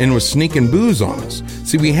 and was sneaking booze on us.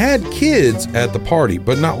 See, we had kids at the party,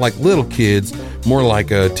 but not like little kids, more like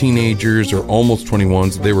teenagers or almost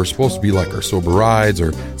 21s. They were supposed to be like our sober rides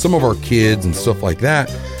or some of our kids and stuff like that.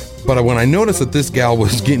 But when I noticed that this gal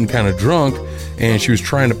was getting kind of drunk and she was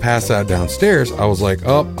trying to pass out downstairs, I was like,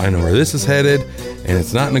 oh, I know where this is headed, and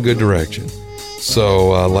it's not in a good direction.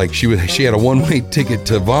 So, she had a one-way ticket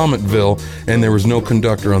to Vomitville, and there was no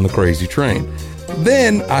conductor on the crazy train.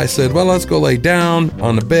 Then I said, well, let's go lay down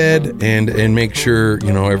on the bed and make sure,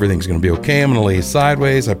 everything's going to be okay. I'm going to lay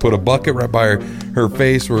sideways. I put a bucket right by her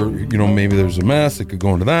face where, maybe there's a mess. It could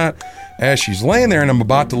go into that. As she's laying there and I'm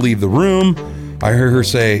about to leave the room, I heard her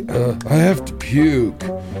say, I have to puke.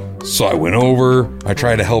 So I went over. I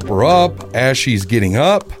tried to help her up. As she's getting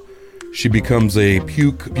up, she becomes a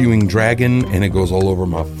puke-spewing dragon, and it goes all over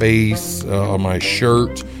my face, on my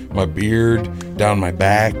shirt, my beard, down my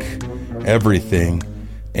back, everything.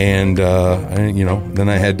 And, then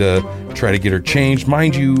I had to try to get her changed.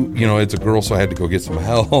 Mind you, it's a girl, so I had to go get some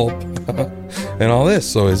help and all this.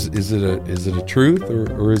 So is it a truth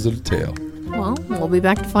or is it a tale? Well, we'll be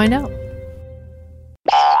back to find out.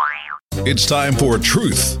 It's time for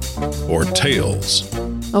Truth or Tales.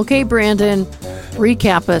 Okay, Brandon,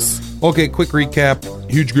 recap us. Okay, quick recap.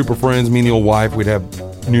 Huge group of friends, me and the old wife, we'd have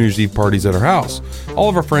New Year's Eve parties at our house. All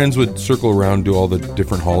of our friends would circle around, do all the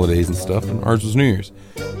different holidays and stuff, and ours was New Year's.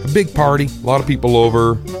 A big party, a lot of people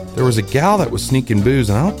over. There was a gal that was sneaking booze,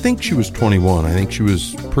 and I don't think she was 21. I think she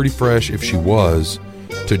was pretty fresh, if she was,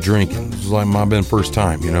 to drinking. This was like my first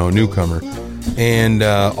time, a newcomer. And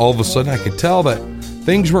all of a sudden I could tell that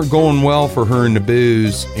things weren't going well for her in the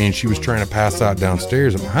booze, and she was trying to pass out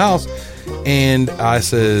downstairs at my house. And I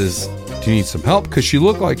says, do you need some help? Because she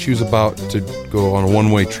looked like she was about to go on a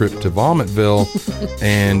one-way trip to Vomitville,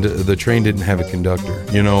 and the train didn't have a conductor,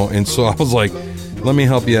 And so I was like, let me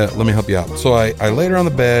help you out. So I laid her on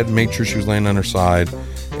the bed, made sure she was laying on her side,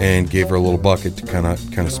 and gave her a little bucket to kind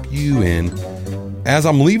of spew in. As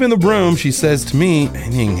I'm leaving the room, she says to me, I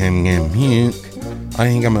think I'm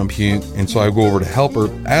gonna puke. And so I go over to help her.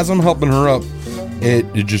 As I'm helping her up,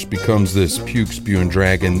 it just becomes this puke spewing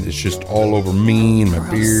dragon. It's just all over me and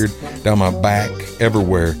my beard, down my back,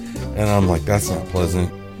 everywhere. And I'm like, that's not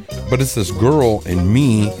pleasant. But it's this girl and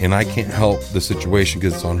me, and I can't help the situation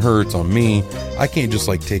because it's on her, it's on me. I can't just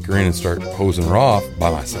like take her in and start hosing her off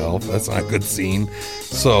by myself. That's not a good scene.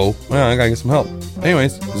 So, well, I gotta get some help.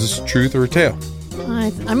 Anyways, is this truth or a tale?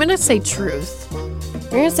 I'm going to say truth. You're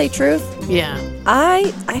going to say truth? Yeah.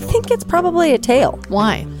 I think it's probably a tale.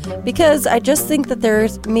 Why? Because I just think that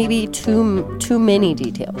there's maybe too many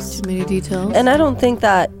details. Too many details? And I don't think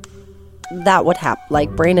that would happen.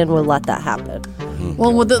 Like, Brandon would let that happen.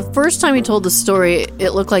 Well, the first time he told the story,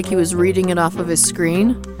 it looked like he was reading it off of his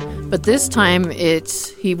screen. But this time,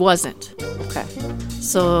 he wasn't. Okay.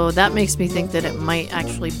 So that makes me think that it might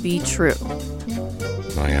actually be true.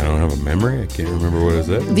 I don't have a memory. I can't remember what it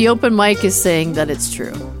said. The open mic is saying that it's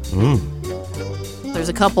true. There's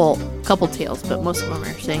a couple tales, but most of them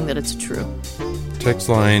are saying that it's true. Text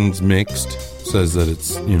line's mixed. Says that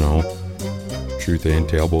it's, truth and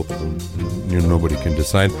tale. Both of them. Nobody can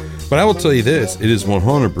decide. But I will tell you this. It is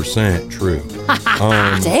 100% true.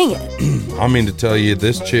 Dang it. I mean to tell you,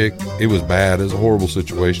 this chick, it was bad. It was a horrible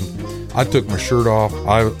situation. I took my shirt off.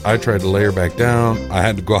 I tried to lay her back down. I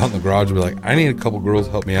had to go out in the garage and be like, I need a couple girls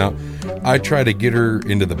to help me out. I tried to get her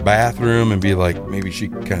into the bathroom and be like, maybe she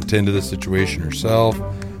could kind of tend to this situation herself.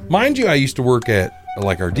 Mind you, I used to work at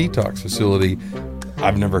like our detox facility.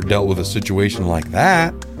 I've never dealt with a situation like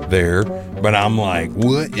that there, but I'm like,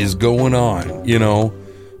 what is going on?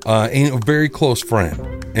 And a very close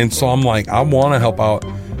friend. And so I'm like, I want to help out,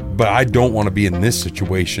 but I don't want to be in this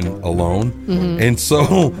situation alone. And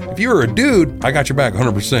so if you're a dude, I got your back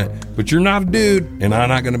 100%, but you're not a dude and I'm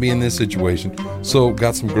not going to be in this situation. So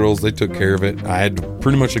got some girls, they took care of it. I had to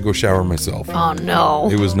pretty much go shower myself. Oh no.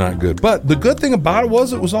 It was not good. But the good thing about it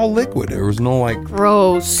was all liquid. There was no like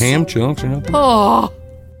gross ham chunks or nothing. Oh.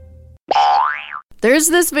 There's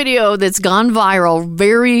this video that's gone viral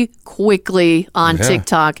very quickly on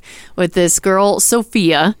TikTok with this girl,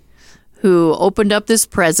 Sophia, who opened up this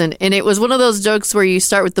present. And it was one of those jokes where you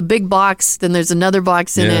start with the big box, then there's another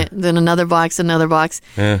box in it, then another box, another box.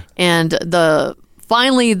 Yeah. And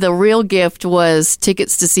finally, the real gift was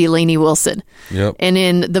tickets to see Lainey Wilson. Yep. And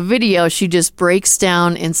in the video, she just breaks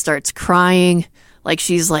down and starts crying like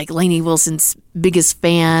she's like Lainey Wilson's biggest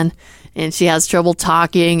fan. And she has trouble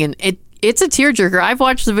talking. And it's a tearjerker. I've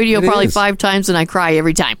watched the video probably 5 times and I cry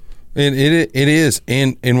every time. And it is.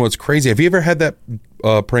 And what's crazy, have you ever had that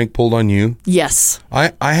prank pulled on you? Yes.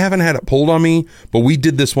 I haven't had it pulled on me, but we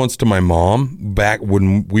did this once to my mom back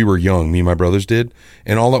when we were young. Me and my brothers did.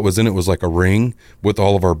 And all that was in it was like a ring with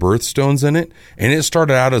all of our birthstones in it. And it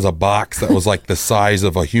started out as a box that was like the size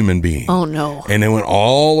of a human being. Oh, no. And it went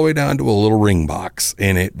all the way down to a little ring box.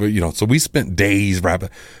 And so we spent days wrapping.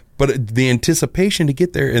 But the anticipation to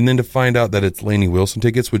get there and then to find out that it's Lainey Wilson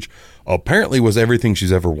tickets, which apparently was everything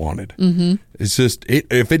she's ever wanted. Mm-hmm. It's just,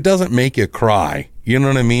 if it doesn't make you cry, you know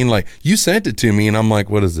what I mean? Like, you sent it to me and I'm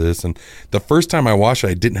like, what is this? And the first time I watched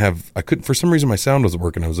it, I couldn't, for some reason my sound wasn't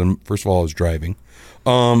working. First of all, I was driving.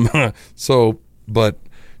 So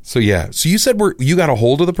yeah. So you said you got a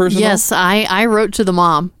hold of the person? Yes, I wrote to the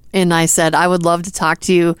mom. And I said, I would love to talk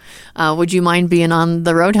to you. Would you mind being on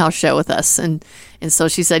the Roadhouse show with us? And so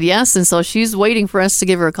she said yes. And so she's waiting for us to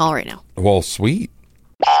give her a call right now. Well, sweet.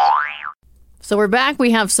 So we're back.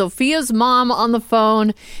 We have Sophia's mom on the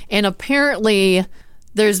phone. And apparently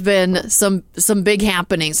there's been some big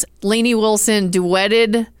happenings. Lainey Wilson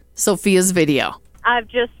duetted Sophia's video. I've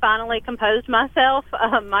just finally composed myself.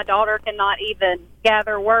 My daughter cannot even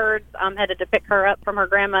gather words. I'm headed to pick her up from her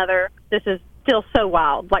grandmother. This is still so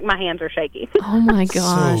wild. Like, my hands are shaky. Oh, my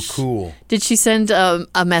gosh. So cool. Did she send a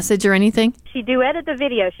message or anything? She duetted the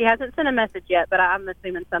video. She hasn't sent a message yet, but I'm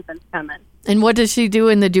assuming something's coming. And what does she do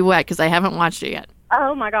in the duet? Because I haven't watched it yet.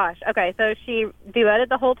 Oh, my gosh. Okay, so she duetted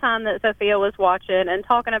the whole time that Sophia was watching and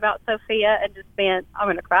talking about Sophia and just being, I'm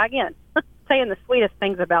going to cry again, saying the sweetest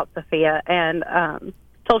things about Sophia and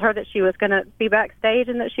told her that she was going to be backstage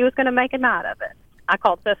and that she was going to make a night of it. I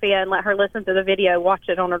called Sophia and let her listen to the video, watch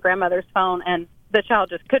it on her grandmother's phone, and the child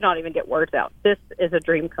just could not even get words out. This is a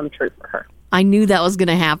dream come true for her. I knew that was going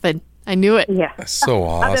to happen. I knew it. Yeah. That's so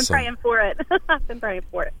awesome. I've been praying for it. I've been praying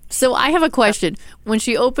for it. So I have a question. When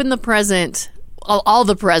she opened the present, all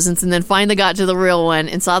the presents, and then finally got to the real one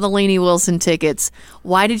and saw the Lainey Wilson tickets,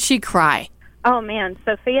 why did she cry? Oh, man.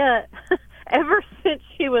 Sophia, ever since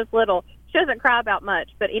she was little, she doesn't cry about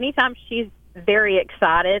much, but anytime she's very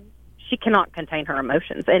excited, she cannot contain her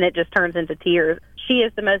emotions, and it just turns into tears. She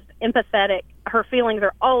is the most empathetic. Her feelings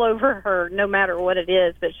are all over her, no matter what it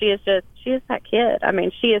is. But she is that kid. I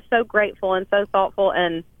mean, she is so grateful and so thoughtful,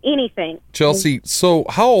 and anything. Chelsea, so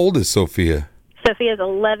how old is Sophia? Sophia's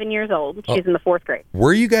 11 years old. She's in the 4th grade.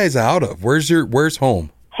 Where are you guys out of? Where's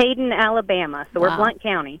home? Hayden, Alabama. So we're Blount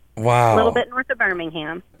County. Wow. A little bit north of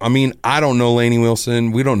Birmingham. I mean, I don't know Lainey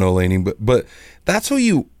Wilson. We don't know Lainey, but that's who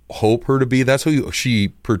you hope her to be. That's who she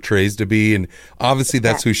portrays to be. And obviously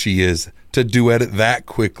that's who she is. To duet it that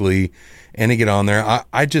quickly and to get on there.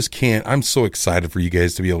 I just can't. I'm so excited for you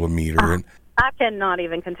guys to be able to meet her. And I cannot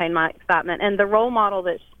even contain my excitement. And the role model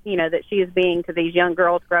that, that she is being to these young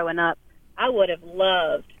girls growing up, I would have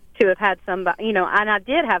loved to have had somebody, and I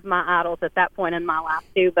did have my idols at that point in my life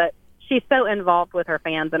too, but she's so involved with her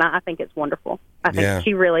fans, and I think it's wonderful. I think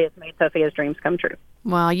she really has made Sophia's dreams come true.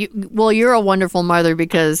 Wow, you're a wonderful mother,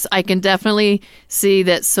 because I can definitely see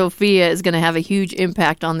that Sophia is going to have a huge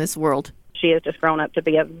impact on this world. She has just grown up to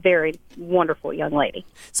be a very wonderful young lady.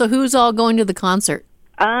 So who's all going to the concert?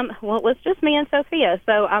 Well, it was just me and Sophia,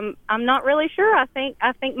 so I'm not really sure. I think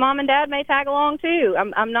Mom and Dad may tag along too.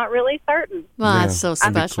 I'm not really certain. Well, that's so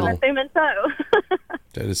special. I'm assuming so.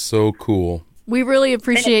 That is so cool. We really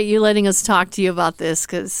appreciate you letting us talk to you about this,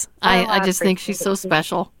 because I just think she's so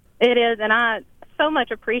special. It is, and I so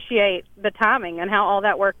much appreciate the timing and how all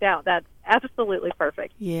that worked out. That's absolutely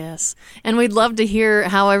perfect. Yes, and we'd love to hear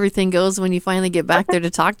how everything goes when you finally get back there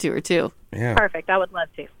to talk to her too. Yeah. Perfect. I would love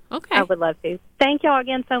to. Okay. I would love to. Thank y'all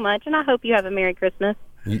again so much, and I hope you have a Merry Christmas.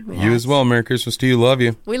 You as well. Merry Christmas to you. Love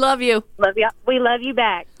you. We love you. Love you. We love you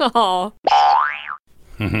back. Oh.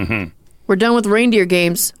 We're done with reindeer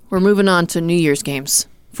games. We're moving on to New Year's games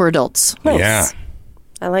for adults. Nice. Yeah.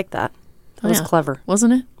 I like that. That was clever.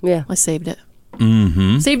 Wasn't it? Yeah. I saved it.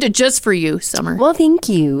 Mm-hmm. Saved it just for you, Summer. Well, thank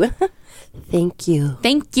you. Thank you.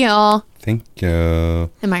 Thank y'all. Thank you.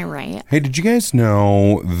 Am I right? Hey, did you guys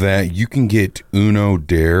know that you can get Uno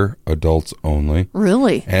Dare adults only?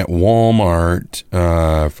 Really? At Walmart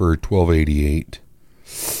for $12.88.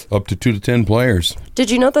 Up to 2 to 10 players.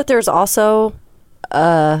 Did you know that there's also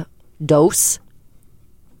Dose?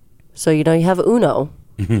 So, you have Uno.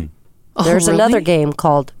 Mm-hmm. There's really? another game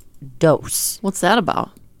called Dose. What's that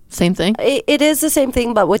about? Same thing? It is the same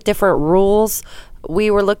thing, but with different rules.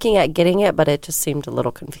 We were looking at getting it, but it just seemed a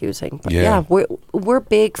little confusing. But yeah, we're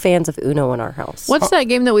big fans of Uno in our house. What's that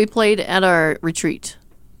game that we played at our retreat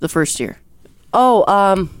the first year?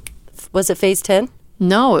 Oh, was it Phase 10?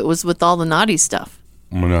 No, it was with all the naughty stuff.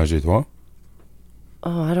 Ménage à trois?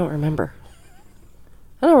 Oh, I don't remember.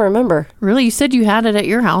 Really? You said you had it at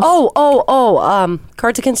your house.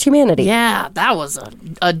 Cards Against Humanity. Yeah, that was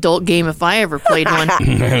an adult game if I ever played one.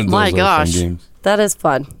 Those My are gosh. fun games. That is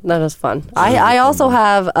fun. I also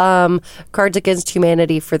have Cards Against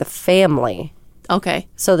Humanity for the family. Okay.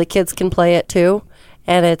 So the kids can play it too.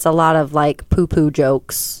 And it's a lot of like poo-poo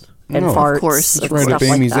jokes and farts. Of course. It's and right up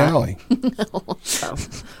stuff Amy's like that. alley.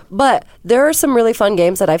 But there are some really fun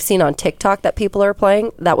games that I've seen on TikTok that people are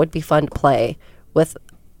playing that would be fun to play with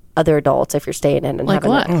other adults if you're staying in and Like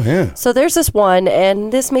having what? Oh, yeah. So there's this one,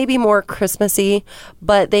 and this may be more Christmassy,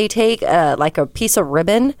 but they take like a piece of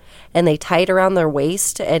ribbon and they tie it around their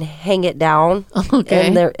waist and hang it down Okay.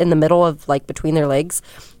 in the middle of like between their legs,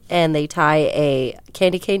 and they tie a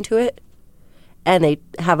candy cane to it, and they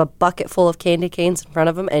have a bucket full of candy canes in front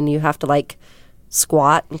of them, and you have to like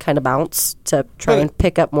squat and kind of bounce to try and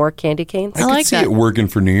pick up more candy canes. I could see it working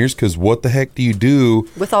for New Year's, because what the heck do you do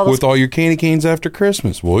With all your candy canes after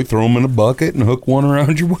Christmas? Well, you throw them in a bucket and hook one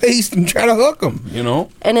around your waist and try to hook them,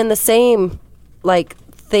 And in the same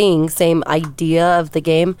same idea of the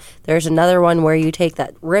game, there's another one where you take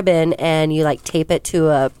that ribbon and you like tape it to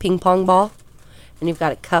a ping pong ball, and you've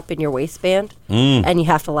got a cup in your waistband, and you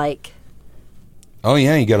have to like. Oh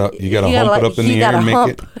yeah, you gotta hump it up in the air and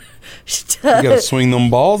make it. You gotta swing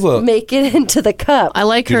them balls up. Make it into the cup. I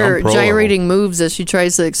like her gyrating moves as she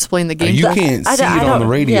tries to explain the game. You can't see it on the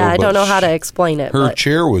radio. Yeah, I but don't know how to explain it. Her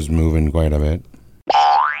chair was moving quite a bit.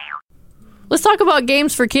 Let's talk about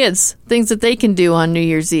games for kids, things that they can do on New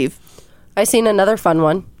Year's Eve. I seen another fun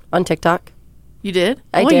one on TikTok. You did?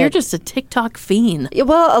 I Well, did. you're just a TikTok fiend. Yeah,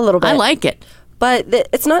 well, a little bit. I like it. But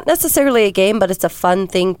it's not necessarily a game, but it's a fun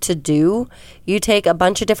thing to do. You take a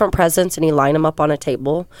bunch of different presents and you line them up on a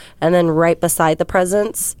table, and then right beside the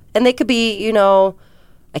presents, and they could be,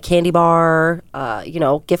 a candy bar,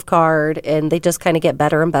 gift card, and they just kind of get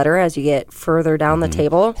better and better as you get further down the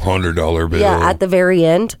table. $100 bill. Yeah, at the very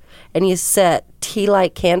end, and you set tea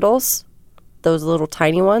light candles, those little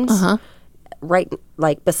tiny ones, right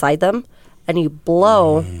like beside them, and you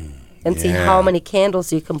blow and see how many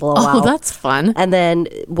candles you can blow out. Oh, that's fun. And then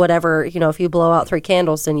whatever, if you blow out 3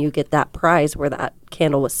 candles, then you get that prize where that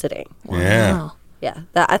candle was sitting. Yeah. Wow. Yeah,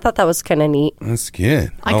 I thought that was kind of neat. That's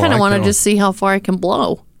good. I kind of want to just see how far I can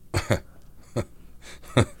blow.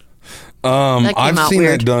 I've seen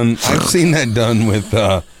that done. I've seen that done with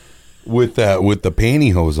the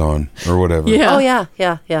pantyhose on or whatever. Yeah. Oh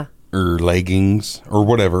yeah. Or leggings or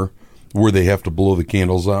whatever, where they have to blow the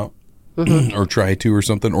candles out or try to or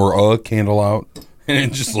something, or a candle out, and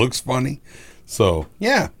it just looks funny. So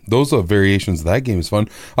yeah, those are variations of that game is fun.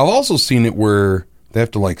 I've also seen it where they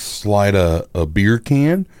have to like slide a beer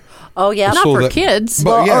can. Oh yeah, not for kids.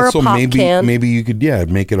 But or a so pop maybe can. maybe you could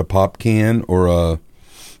make it a pop can or a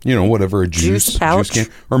whatever, a juice pouch. can,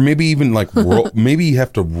 or maybe even like maybe you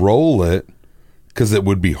have to roll it because it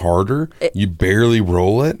would be harder. You barely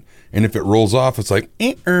roll it, and if it rolls off, it's like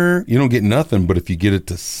you don't get nothing. But if you get it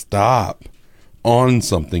to stop on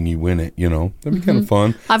something, you win it. That'd be kind of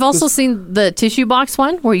fun. I've also seen the tissue box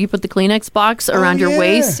one where you put the Kleenex box around your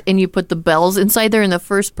waist and you put the bells inside there, and the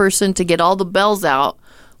first person to get all the bells out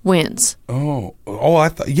wins. Oh, I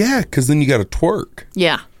thought because then you got to twerk.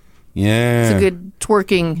 Yeah. Yeah, It's a good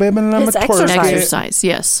twerking Baby, let me It's twerk exercise.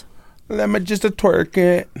 Yes. it. Let me just twerk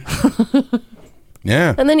it.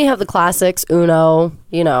 Yeah. And then you have the classics: Uno,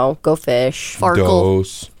 Go Fish, Farkle.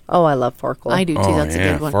 Dose. Oh, I love Farkle. I do too. That's a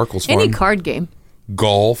good one. Farkle's Any fun. card game.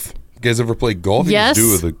 Golf. You guys ever play golf? You Yes.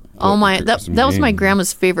 just do That was my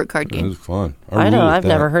grandma's favorite card It game. was fun. I know. rule with I've that.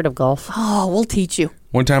 never heard of golf. Oh, we'll teach you.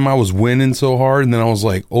 One time I was winning so hard, and then I was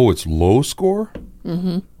like, "Oh, it's low score."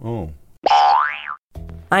 Mm-hmm. Oh.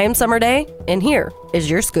 I am Summer Day, and here is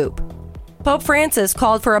your scoop. Pope Francis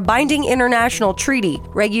called for a binding international treaty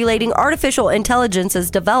regulating artificial intelligence's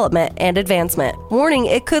development and advancement, warning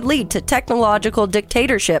it could lead to technological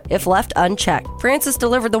dictatorship if left unchecked. Francis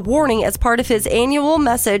delivered the warning as part of his annual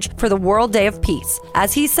message for the World Day of Peace.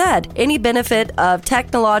 As he said, any benefit of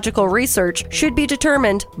technological research should be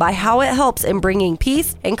determined by how it helps in bringing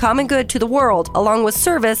peace and common good to the world, along with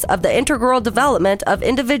service of the integral development of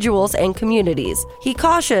individuals and communities. He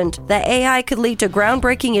cautioned that AI could lead to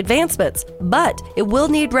groundbreaking advancements, but it will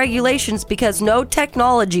need regulations because no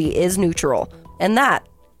technology is neutral. And that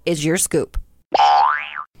is your scoop.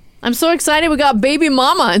 I'm so excited. We got baby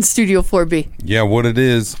mama in Studio 4B. Yeah, what it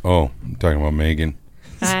is? Oh, I'm talking about Megan.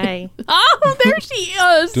 Hi. Oh, there she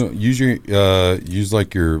is. Don't use your use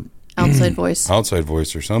like your Outside voice. outside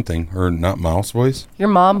voice or something, or not mouse voice. Your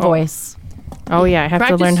mom voice. Oh, yeah. I have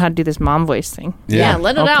Practice. to learn how to do this mom voice thing. Yeah,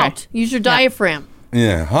 let it Okay. out. Use your diaphragm.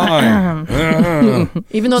 Yeah. Hi.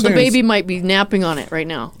 Even though the Same as- baby might be napping on it right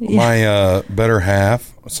now. My better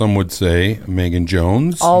half, some would say, Megan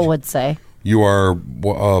Jones. All would say. You are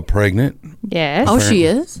pregnant, Yes. Oh, she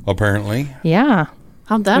is? apparently. Yeah.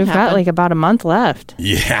 How'd that We've happen? got like about a month left.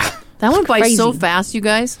 Yeah. that went by so crazy. fast, you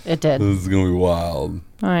guys. It did. This is going to be wild.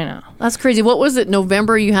 I know. That's crazy. What was it?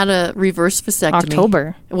 November, you had a reverse vasectomy.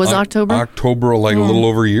 October. It was October? October, like a little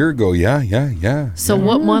over a year ago. Yeah. So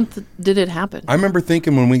what month did it happen? I remember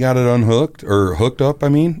thinking when we got it unhooked, or hooked up,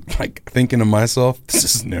 like thinking to myself, this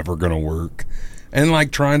is never going to work. And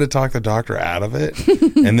like trying to talk the doctor out of it.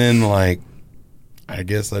 And then like, I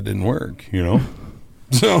guess that didn't work,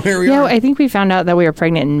 So here we Yeah, are. I think we found out that we were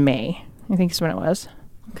pregnant in May. I think is when it was.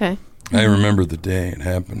 Okay. I remember the day it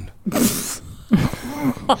happened.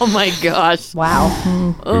 Oh my gosh. Wow.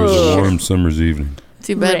 It was a warm summer's evening.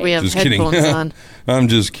 Too bad we have Just kidding. headphones on. I'm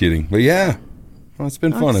just kidding. But yeah, well, it's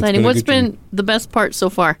been fun. It's Exciting. been a What's good journey. been the best part so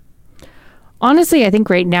far? Honestly, I think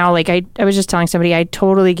right now, like I was just telling somebody, I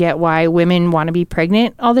totally get why women want to be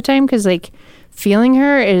pregnant all the time because like feeling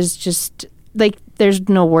her is just like there's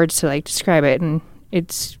no words to like describe it, and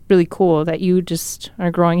it's really cool that you just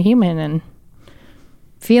are growing human and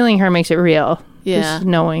feeling her makes it real. Yeah. Just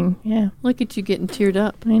knowing. Yeah. Look at you getting teared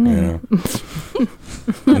up. I know. Yeah.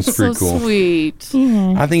 That's So pretty cool. sweet.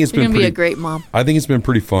 Yeah. I think it's You're been going to be pretty a great mom. I think it's been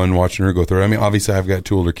pretty fun watching her go through it. I mean, obviously I've got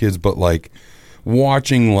 2 older kids, but like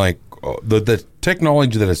watching like the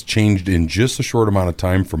technology that has changed in just a short amount of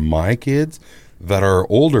time for my kids that are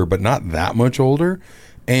older, but not that much older.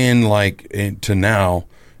 And like to now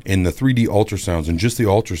in the 3D ultrasounds and just the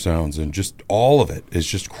ultrasounds and just all of it is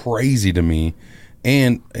just crazy to me.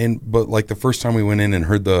 But like the first time we went in and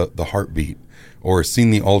heard the heartbeat or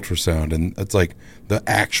seen the ultrasound, and it's like the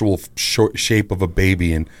actual shape of a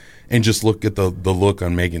baby, and just look at the look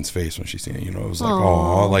on Megan's face when she seen it. It was like,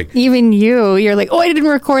 oh, like Even you're like, oh, I didn't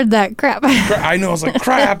record that crap. I know. I was like,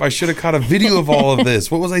 crap. I should have caught a video of all of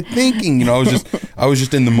this. What was I thinking? I was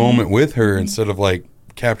just in the moment with her instead of like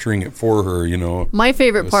capturing it for her, you know. My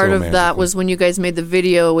favorite was part so of that magical. was when you guys made the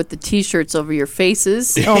video with the T-shirts over your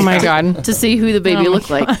faces. Oh my God. To see who the baby looked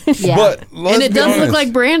like. Yeah. But let's And it be does look honest,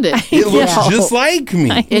 like Brandon. it looks just like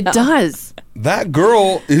me. It does. That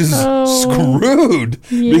girl is screwed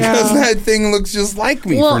because that thing looks just like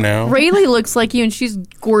me Well, for now. Rayleigh looks like you, and she's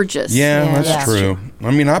gorgeous. Yeah, that's true.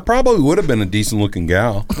 I mean, I probably would have been a decent looking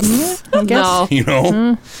gal. I guess. No. You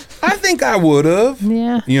know, I think I would have.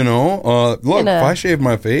 Yeah. You know, look, if I shaved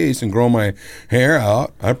my face and grow my hair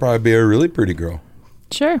out, I'd probably be a really pretty girl.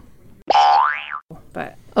 Sure.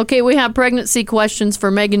 But Okay, we have pregnancy questions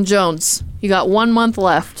for Megan Jones. You got 1 month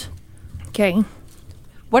left. okay.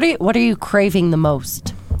 What are you craving the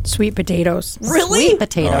most? Sweet potatoes. Sweet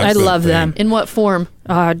potatoes. Oh, I that's love the thing. them. In what form?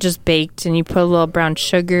 Just baked, and you put a little brown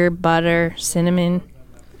sugar, butter, cinnamon.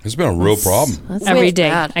 It's been a real problem. That's Every not day.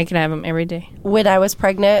 bad. I can have them every day. When I was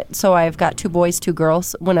pregnant, so I've got 2 boys, 2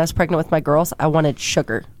 girls. When I was pregnant with my girls, I wanted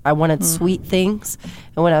sugar. I wanted sweet things.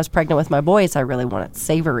 And when I was pregnant with my boys, I really wanted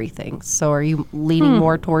savory things. So are you leaning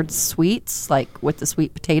more towards sweets, like with the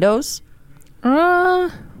sweet potatoes?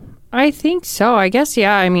 I think so. I guess,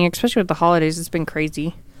 yeah. I mean, especially with the holidays, it's been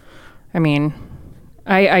crazy. I mean,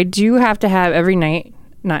 I do have to have every night,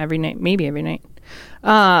 not every night, maybe every night,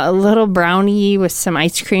 a little brownie with some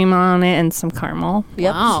ice cream on it and some caramel.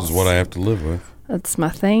 Yep. Wow. This is what I have to live with. That's my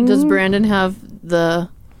thing. Does Brandon have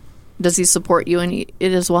does he support you in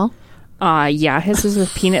it as well? Yeah, his is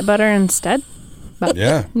with peanut butter instead. But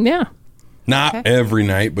Yeah. yeah. Not every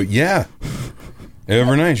night, but yeah.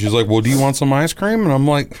 Every night. She's like, well, do you want some ice cream? And I'm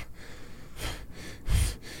like,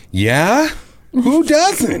 yeah? Who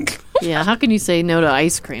doesn't? Yeah, how can you say no to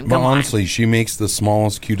ice cream? But Come on. honestly, she makes the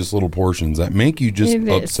smallest, cutest little portions that make you just It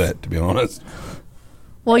is. upset, to be honest.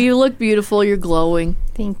 Well, you look beautiful. You're glowing.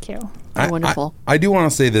 Thank you. You're wonderful. I do want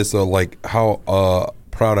to say this, though, like how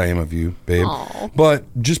proud I am of you, babe. Aw. But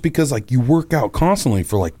just because, like, you work out constantly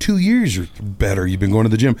for like 2 years or better, you've been going to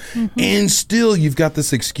the gym, and still you've got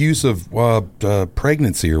this excuse of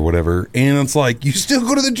pregnancy or whatever, and it's like you still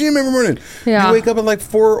go to the gym every morning. Yeah. You wake up at like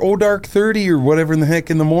 4:30 or whatever in the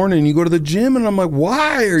heck in the morning. You go to the gym, and I'm like,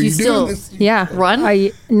 why are you still- doing this? Yeah.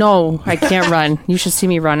 Run? No, I can't run. You should see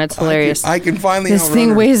me run. It's hilarious. I can finally. This outrun thing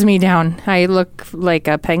her. weighs me down. I look like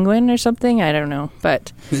a penguin or something. I don't know.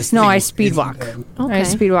 But no, I speed walk. I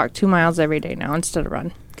speed walk 2 miles every day now instead of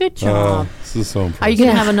run. Good job. This is so impressive. Are you going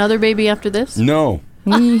to have another baby after this? No.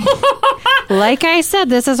 Like I said,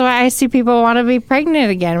 this is why I see people want to be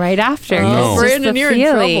pregnant again right after. No. It's just Brandon, the you're in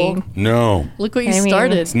feeling. trouble. No. Look what you I mean,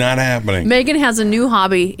 started. It's not happening. Megan has a new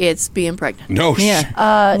hobby. It's being pregnant. No.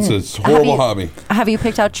 Yeah. It's a horrible hobby. Have you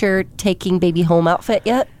picked out your taking baby home outfit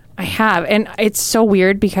yet? I have, and it's so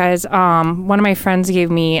weird because one of my friends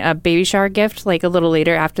gave me a baby shower gift like a little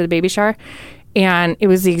later after the baby shower, and it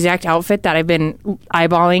was the exact outfit that I've been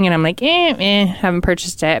eyeballing, and I'm like, haven't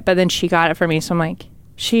purchased it, but then she got it for me, so I'm like,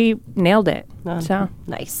 she nailed it. So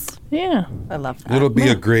Nice. yeah, I love that. It'll be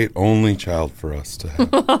a great only child for us to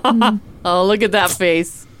have. Oh, look at that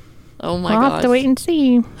face. Oh, my I'll gosh. have to wait and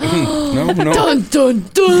see. No. Dun, dun,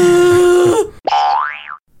 dun.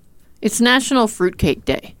 It's National Fruitcake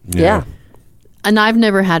Day. Yeah. And I've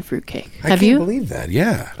never had fruitcake. I Have can't you? believe that.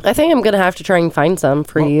 Yeah. I think I'm going to have to try and find some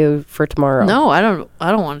for you for tomorrow. No, I don't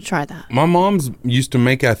want to try that. My mom's used to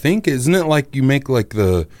make, I think, isn't it like you make like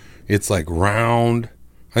it's like round.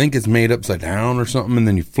 I think it's made upside down or something, and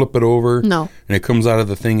then you flip it over. No. And it comes out of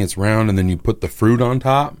the thing, it's round, and then you put the fruit on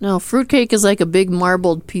top. No, fruitcake is like a big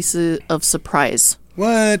marbled piece of surprise. What?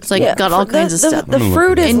 It's like got all kinds of stuff. The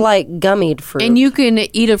fruit is like gummied fruit. And you can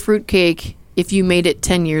eat a fruitcake if you made it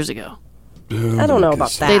 10 years ago. I don't know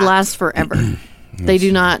about that. They last forever. They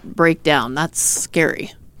do not break down. That's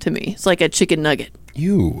scary to me. It's like a chicken nugget.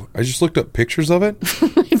 Ew. I just looked up pictures of it.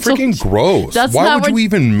 Freaking gross. That's Why not would what- you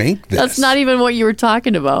even make this? That's not even what you were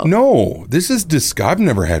talking about. No, this is I've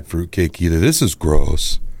never had fruitcake either. This is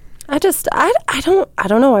gross. I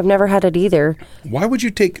don't know. I've never had it either. Why would you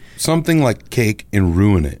take something like cake and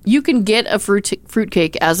ruin it? You can get a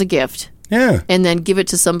fruitcake as a gift. Yeah. And then give it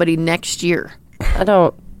to somebody next year. I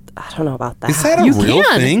don't know about that. Is that a You real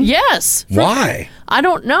can. thing? Yes. Why? I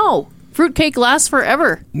don't know. Fruitcake lasts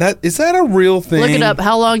forever. Is that a real thing? Look it up.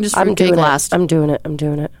 How long does fruitcake last? I'm doing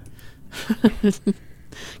it.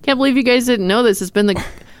 Can't believe you guys didn't know this. It's been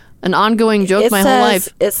an ongoing joke my whole life.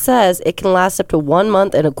 It says it can last up to 1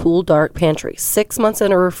 month in a cool, dark pantry, 6 months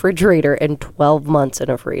in a refrigerator, and 12 months in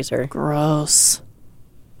a freezer. Gross.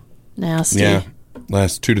 Nasty. Yeah.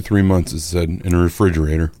 Last 2 to 3 months, it said, in a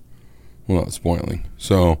refrigerator. Well, it's spoiling.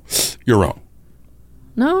 So, you're wrong.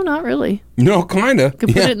 No, not really. No, kind of. You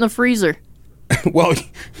can put it in the freezer. Well,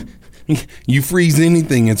 You freeze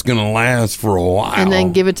anything, it's going to last for a while. And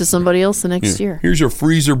then give it to somebody else the next year. Here's your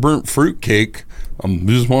freezer burnt fruit cake.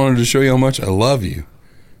 Just wanted to show you how much I love you.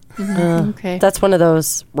 Okay. That's one of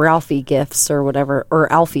those Ralphie gifts or whatever,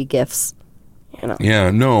 or Alfie gifts. You know.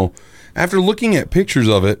 Yeah, no. After looking at pictures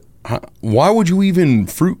of it, why would you even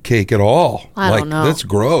fruit cake at all? I don't know. That's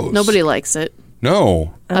gross. Nobody likes it.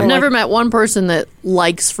 No. I've never met one person that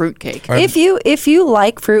likes fruitcake. If you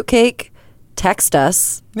like fruitcake, text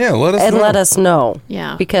us. Yeah, let us and know. let us know.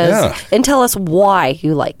 Yeah. And tell us why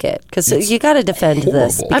you like it, because you got to defend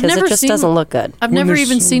this horrible. because it just doesn't look good. I've never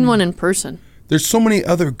even seen one in person. There's so many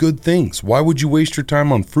other good things. Why would you waste your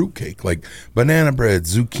time on fruitcake? Like banana bread,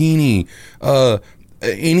 zucchini,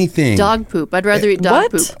 anything. Dog poop. I'd rather eat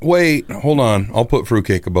dog poop. Wait, hold on. I'll put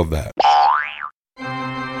fruitcake above that.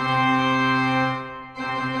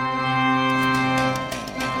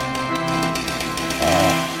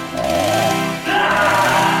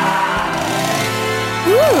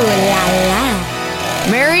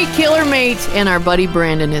 Marry, kill, or mate, and our buddy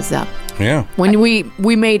Brandon is up. Yeah. When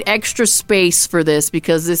we made extra space for this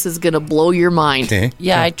because this is going to blow your mind. Okay.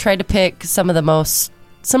 Yeah, I tried to pick some of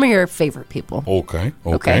your favorite people.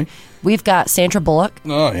 Okay. We've got Sandra Bullock,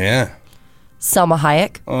 Oh, yeah. Selma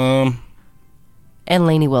Hayek, and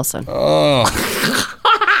Lainey Wilson. Oh.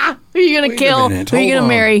 Who are you going to kill? minute, Who are you hold going to on.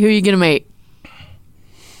 marry? Who are you going to mate?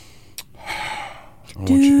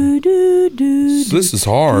 This is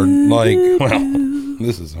hard.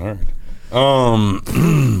 This is hard.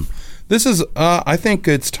 This is, I think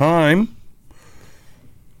it's time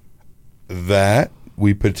that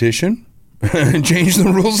we petition and change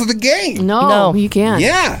the rules of the game. No, you can't.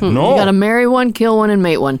 Yeah, no. You got to marry one, kill one, and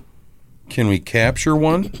mate one. Can we capture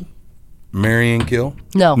one? Marry and kill?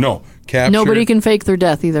 No. No. Capture. Nobody can fake their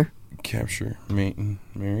death either. Capture, mate, and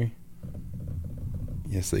marry.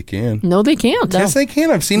 Yes, they can. No, they can't. Yes, they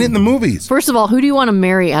can. I've seen it in the movies. First of all, who do you want to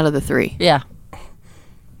marry out of the three? Yeah.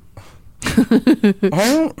 I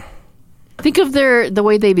don't. Think of the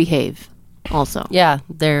way they behave. Also, Yeah,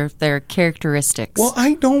 their characteristics. Well,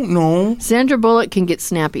 I don't know. Sandra Bullock can get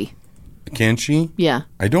snappy. Can she? Yeah.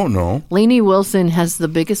 I don't know. Lainey Wilson has the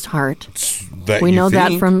biggest heart. That We you know that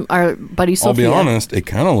think. from our buddy I'll Sophia. be honest. It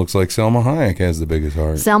kind of looks like Selma Hayek has the biggest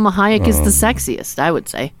heart. Salma Hayek is the sexiest, I would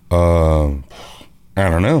say. I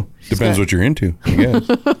don't know. Depends what you're into, I guess.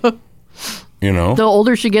 You know? The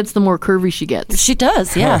older she gets, the more curvy she gets. She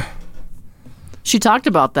does, yeah. She talked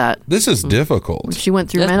about that. This is difficult. She went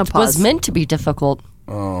through It menopause. was meant to be difficult.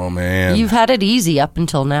 Oh, man. You've had it easy up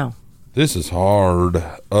until now. This is hard.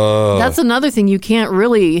 That's another thing. You can't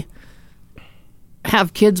really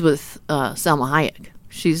have kids with Salma Hayek.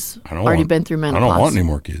 She's already been through menopause. I don't want any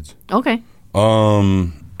more kids. Okay.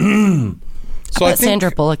 So I think Sandra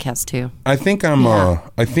Bullock has too. I think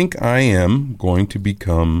I am going to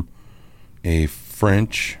become a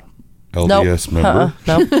French LDS member.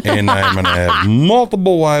 Nope. And I'm going to have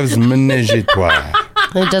multiple wives, menage a trois.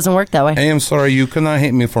 It doesn't work that way. I am sorry, you cannot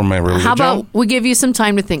hate me for my religion. How about we give you some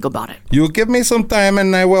time to think about it? You give me some time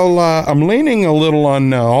and I will, I'm leaning a little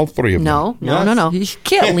on all three of them. No. You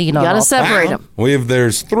can't lean on You got to all- separate them.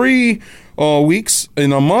 There's 3 weeks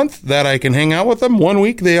in a month that I can hang out with them. 1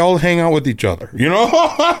 week, they all hang out with each other. You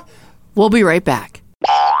know? We'll be right back.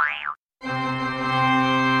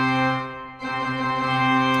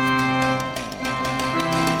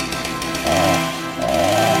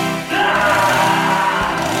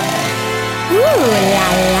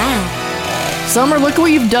 Summer, look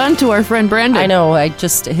what you've done to our friend Brandon. I know.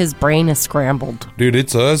 His brain is scrambled. Dude,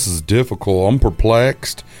 this is difficult. I'm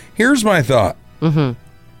perplexed. Here's my thought. Mm-hmm.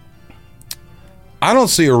 I don't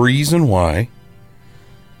see a reason why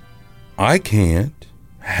I can't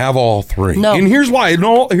have all 3. No. And here's why.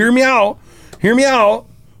 No, hear me out. Hear me out.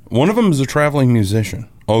 One of them is a traveling musician.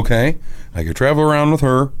 Okay? I could travel around with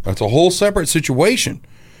her. That's a whole separate situation.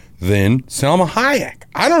 Then Salma Hayek.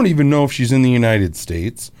 I don't even know if she's in the United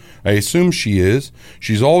States. I assume she is.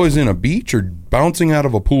 She's always in a beach or bouncing out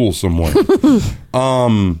of a pool somewhere.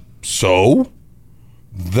 So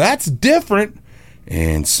that's different.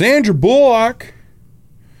 And Sandra Bullock,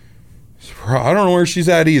 I don't know where she's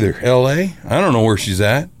at either. L.A. I don't know where she's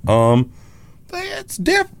at. It's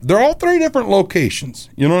different. They're all 3 different locations.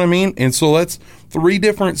 You know what I mean? And so that's 3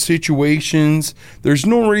 different situations. There's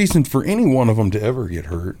no reason for any one of them to ever get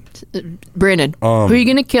hurt. Brandon, who are you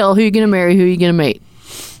going to kill? Who are you going to marry? Who are you going to mate?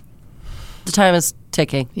 The time is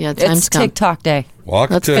ticking. Yeah, time's it's come. TikTok day. Well,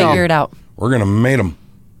 Let's figure it out. We're going to mate them.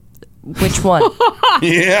 Which one?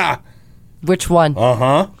 Yeah. Which one?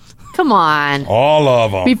 Uh-huh. Come on. All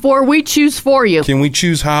of them. Before we choose for you. Can we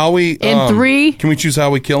choose how we... In 3. Can we choose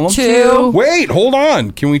how we kill them? 2. Wait, hold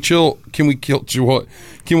on. Can we choose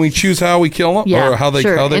how we kill them? Yeah, Or how they...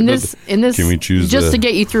 sure. How they in this, can we choose just to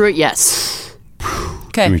get you through it, yes.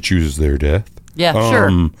 Okay. Can we choose their death? Yeah.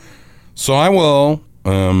 Sure. So I will...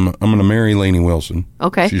 I'm going to marry Lainey Wilson.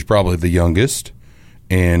 Okay. She's probably the youngest.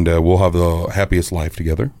 And we'll have the happiest life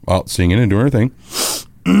together. Out singing and doing her thing.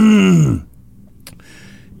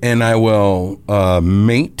 And I will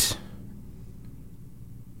mate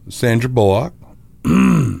Sandra Bullock.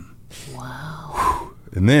 Wow.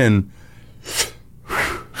 And then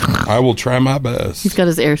I will try my best. He's got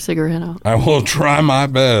his air cigarette out. I will try my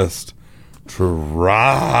best to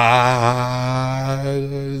ride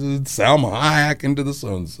Salma Hayek into the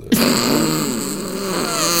sunset.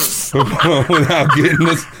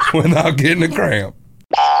 without getting a cramp.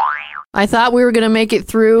 I thought we were going to make it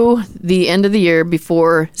through the end of the year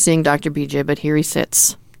before seeing Dr. BJ, but here he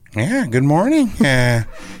sits. Yeah, good morning.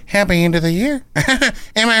 Happy end of the year.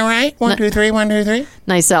 Am I right? 1, 2, 3, 1, 2, 3.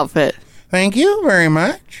 Nice outfit. Thank you very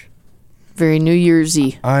much. Very New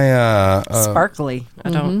Year's-y. Sparkly. I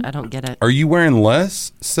don't get it. Are you wearing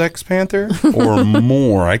less Sex Panther or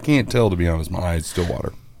more? I can't tell, to be honest. My eyes still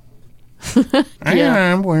water.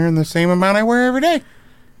 I'm wearing the same amount I wear every day.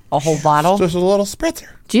 A whole bottle? Just a little spritzer.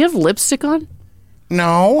 Do you have lipstick on?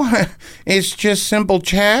 No, it's just simple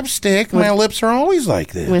chapstick. My lips are always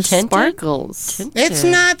like this. With sparkles. It's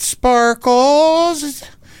not sparkles.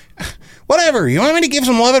 Whatever. You want me to give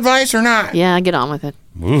some love advice or not? Yeah, get on with it.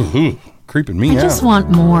 Ooh, creeping me out. I just want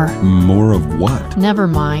more. More of what? Never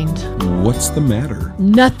mind. What's the matter?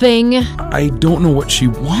 Nothing. I don't know what she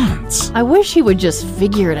wants. I wish he would just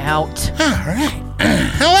figure it out. All right.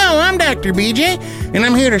 Hello, I'm Dr. BJ, and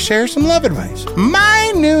I'm here to share some love advice.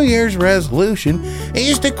 My New Year's resolution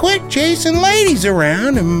is to quit chasing ladies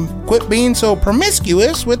around and quit being so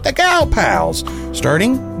promiscuous with the gal pals,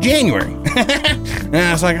 starting January.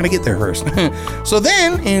 So I gotta get there first. So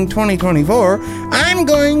then, in 2024, I'm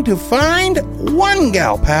going to find one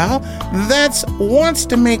gal pal that wants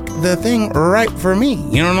to make the thing right for me.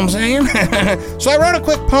 You know what I'm saying? So I wrote a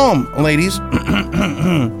quick poem, ladies.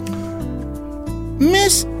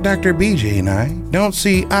 Miss Dr. BJ and I don't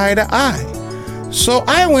see eye to eye. So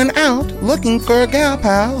I went out looking for a gal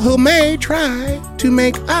pal who may try to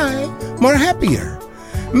make I more happier.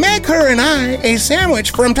 Make her and I a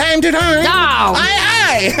sandwich from time to time. No!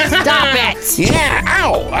 Aye. Stop it! Yeah,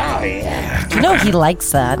 ow, yeah. You know he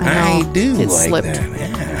likes that. I do It like slipped.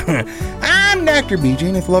 that. Yeah. I'm Dr. BJ,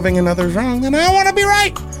 and if loving another's wrong, then I want to be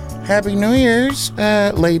right. Happy New Year's,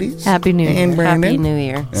 ladies. Happy New Year. And Brandon. Happy New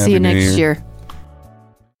Year. See you next year.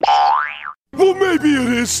 Well, maybe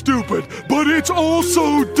it is stupid, but it's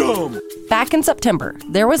also dumb. Back in September,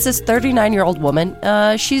 there was this 39-year-old woman.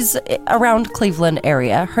 She's around Cleveland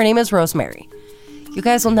area. Her name is Rosemary. You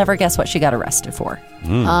guys will never guess what she got arrested for.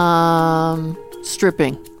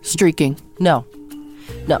 Streaking. No.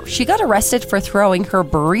 She got arrested for throwing her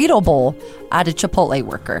burrito bowl at a Chipotle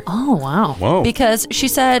worker. Oh, wow. Whoa. Because she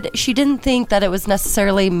said she didn't think that it was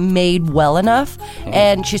necessarily made well enough,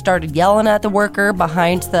 and she started yelling at the worker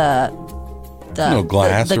behind the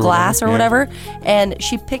glass the or glass whatever. or whatever, and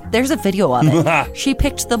there's a video of it. She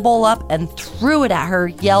picked the bowl up and threw it at her,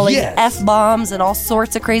 yelling F-bombs and all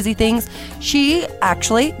sorts of crazy things. She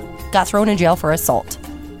actually got thrown in jail for assault.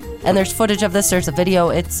 And there's footage of this. There's a video.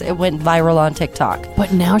 It went viral on TikTok.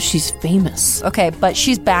 But now she's famous. Okay, but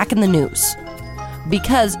she's back in the news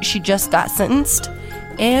because she just got sentenced,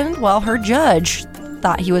 and, well, her judge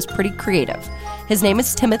thought he was pretty creative. His name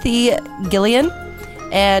is Timothy Gillian,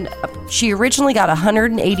 and she originally got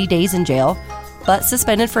 180 days in jail, but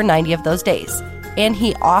suspended for 90 of those days. And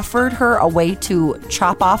he offered her a way to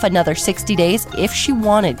chop off another 60 days if she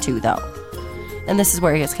wanted to, though. And this is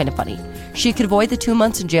where it gets kind of funny. She could avoid the 2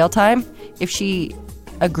 months in jail time if she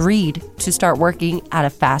agreed to start working at a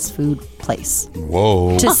fast food place.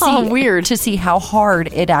 Whoa. Weird. To see how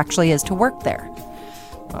hard it actually is to work there.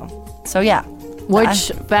 Well, so yeah.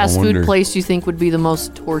 Which fast food place do you think would be the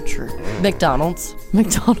most torture? McDonald's.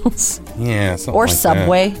 Yeah, something or like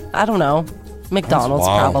Subway. that. I don't know. McDonald's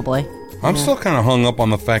wild. probably. I'm still kind of hung up on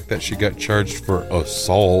the fact that she got charged for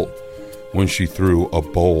assault when she threw a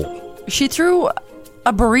bowl. She threw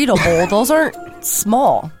a burrito bowl. Those aren't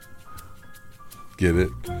small. Get it?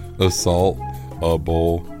 Assault a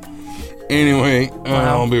bowl. Anyway,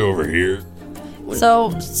 I'll be over here.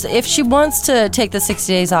 So if she wants to take the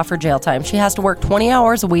 60 days off her jail time, she has to work 20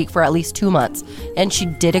 hours a week for at least 2 months. And she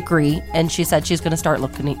did agree, and she said she's going to start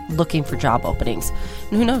looking for job openings.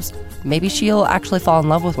 And who knows? Maybe she'll actually fall in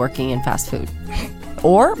love with working in fast food.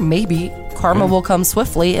 Or maybe karma will come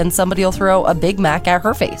swiftly and somebody will throw a Big Mac at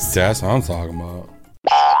her face. That's what I'm talking about.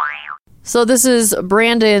 So this is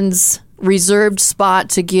Brandon's reserved spot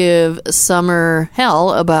to give Summer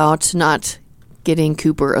hell about not getting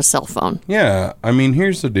Cooper a cell phone. Yeah, I mean,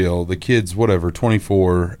 here's the deal. The kid's,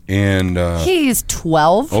 24, and... He's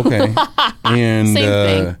 12. Okay. And Same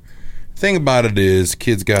thing. Thing about it is,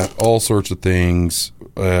 kid's got all sorts of things.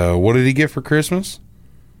 What did he get for Christmas?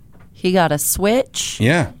 He got a Switch.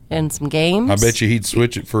 Yeah. And some games. I bet you he'd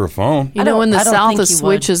switch it for a phone. You know, in the I don't South, think a he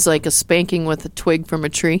switch would. is like a spanking with a twig from a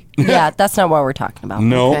tree. Yeah, that's not what we're talking about.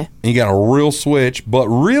 No, Okay. he got a real Switch, but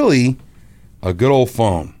really a good old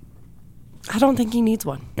phone. I don't think he needs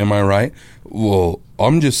one. Am I right? Well,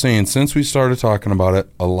 I'm just saying, since we started talking about it,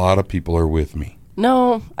 a lot of people are with me.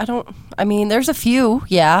 No, I don't. I mean, there's a few,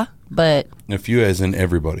 yeah, but A few as in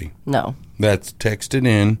everybody. no. That's texted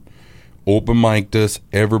in, open mic'd us.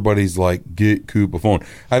 Everybody's like, get Coop a phone.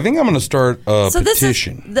 I think I'm going to start a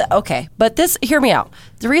petition. Okay, but hear me out.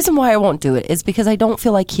 The reason why I won't do it is because I don't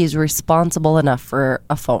feel like he's responsible enough for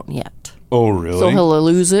a phone yet. Oh, really? So he'll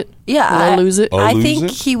lose it? Yeah, He'll lose it? I think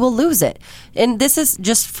he will lose it. And this is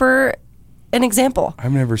just for an example.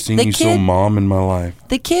 I've never seen The you so kid- mom in my life.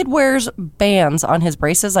 The kid wears bands on his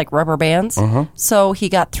braces, like rubber bands. Uh-huh. So he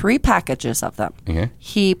got 3 packages of them. Okay.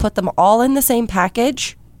 He put them all in the same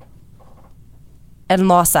package and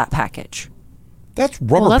lost that package. That's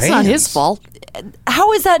rubber Well, that's not bands. his fault.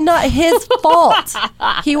 How is that not his fault?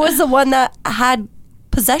 He was the one that had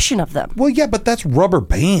possession of them. Well, yeah, but that's rubber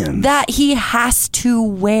bands. That he has to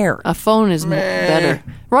wear. A phone is better.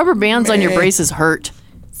 Rubber bands on your braces hurt.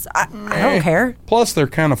 I don't care. Plus, they're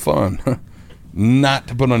kind of fun. Not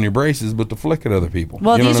to put on your braces, but to flick at other people.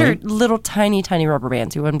 Well, You know these what I are mean? little tiny rubber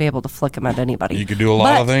bands. You wouldn't be able to flick them at anybody. You could do a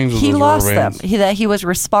lot of things with he those lost rubber bands. them. He was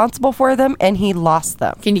responsible for them, and he lost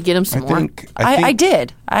them. Can you get him some more? I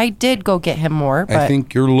did. I did go get him more, but I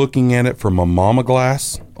think you're looking at it from a mama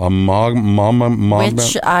glass, a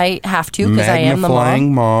which I have to because I am the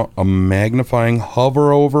mom. a magnifying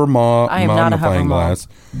hover over I am not a hover magnifying mom. glass.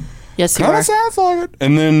 Yes, you Kind are. of sounds like it.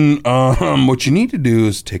 And then what you need to do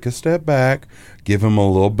is take a step back, give him a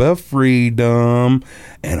little bit of freedom,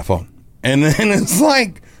 and a phone. And then it's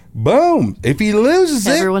like, boom. If he loses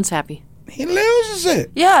Everyone's happy. he loses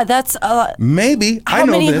it. Yeah, that's Maybe. how I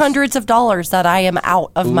know many this. hundreds of dollars that I am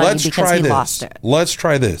out of money Let's because try he this. lost it. Let's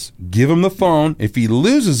try this. Give him the phone. If he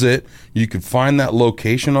loses it, you could find that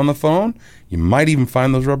location on the phone. You might even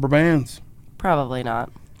find those rubber bands. Probably not.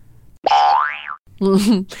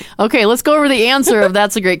 Okay, let's go over the answer of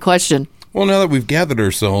that's a great question. Well, now that we've gathered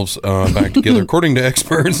ourselves back together, according to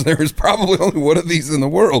experts, there is probably only one of these in the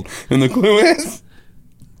world. And the clue is...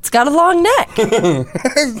 It's got a long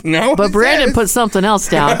neck. No, But Brandon put something else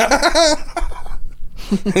down.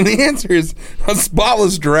 And the answer is a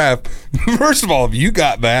spotless giraffe. First of all, if you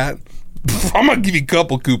got that, I'm going to give you a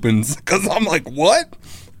couple coupons because I'm like, what?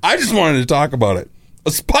 I just wanted to talk about it.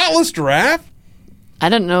 A spotless giraffe? I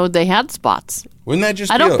didn't know they had spots. Wouldn't that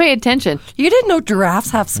just I be don't a- pay attention. You didn't know giraffes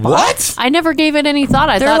have spots? What? I never gave it any thought.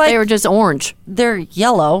 I They're thought like- they were just orange. They're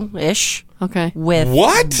yellow-ish Okay. with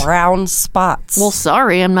What? brown spots. Well,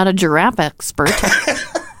 sorry, I'm not a giraffe expert.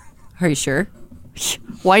 Are you sure?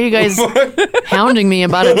 Why are you guys hounding me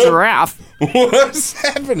about a giraffe? What's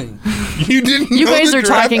happening? You didn't You know guys the are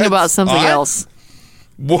giraffe talking had about something spots? else.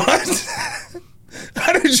 What?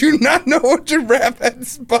 How did you not know a giraffe had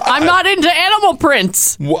spots? I'm not into animal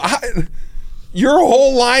prints. What? Your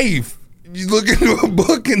whole life, you look into a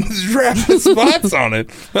book and the giraffe has spots on it.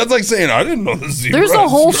 That's like saying, I didn't know the zebra There's a had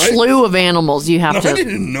whole stripes. slew of animals you have No, to I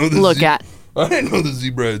didn't know the look at. I didn't know the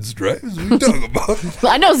zebra had stripes. What are you talking about?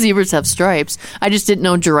 I know zebras have stripes. I just didn't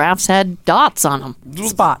know giraffes had dots on them.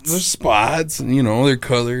 Spots. There's spots, and their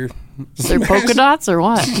color. They're polka dots or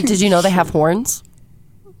what? Did you know they have horns?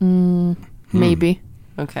 Maybe.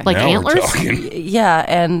 Okay. Like Now we're antlers? talking. Yeah,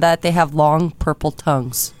 and that they have long purple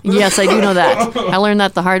tongues. Yes, I do know that. I learned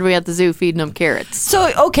that the hard way at the zoo feeding them carrots.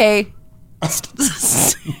 So, okay.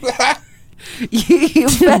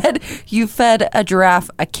 you fed a giraffe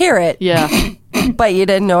a carrot, Yeah. but you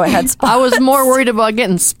didn't know it had spots. I was more worried about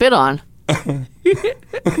getting spit on.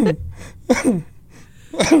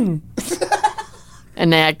 And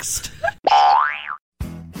next.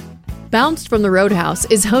 Bounced from the Roadhouse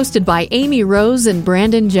is hosted by Amy Rose and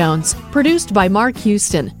Brandon Jones. Produced by Mark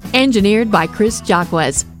Houston. Engineered by Chris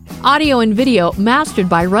Jacquez. Audio and video mastered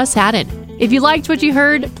by Russ Haddon. If you liked what you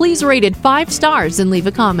heard, please rate it 5 stars and leave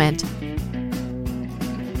a comment.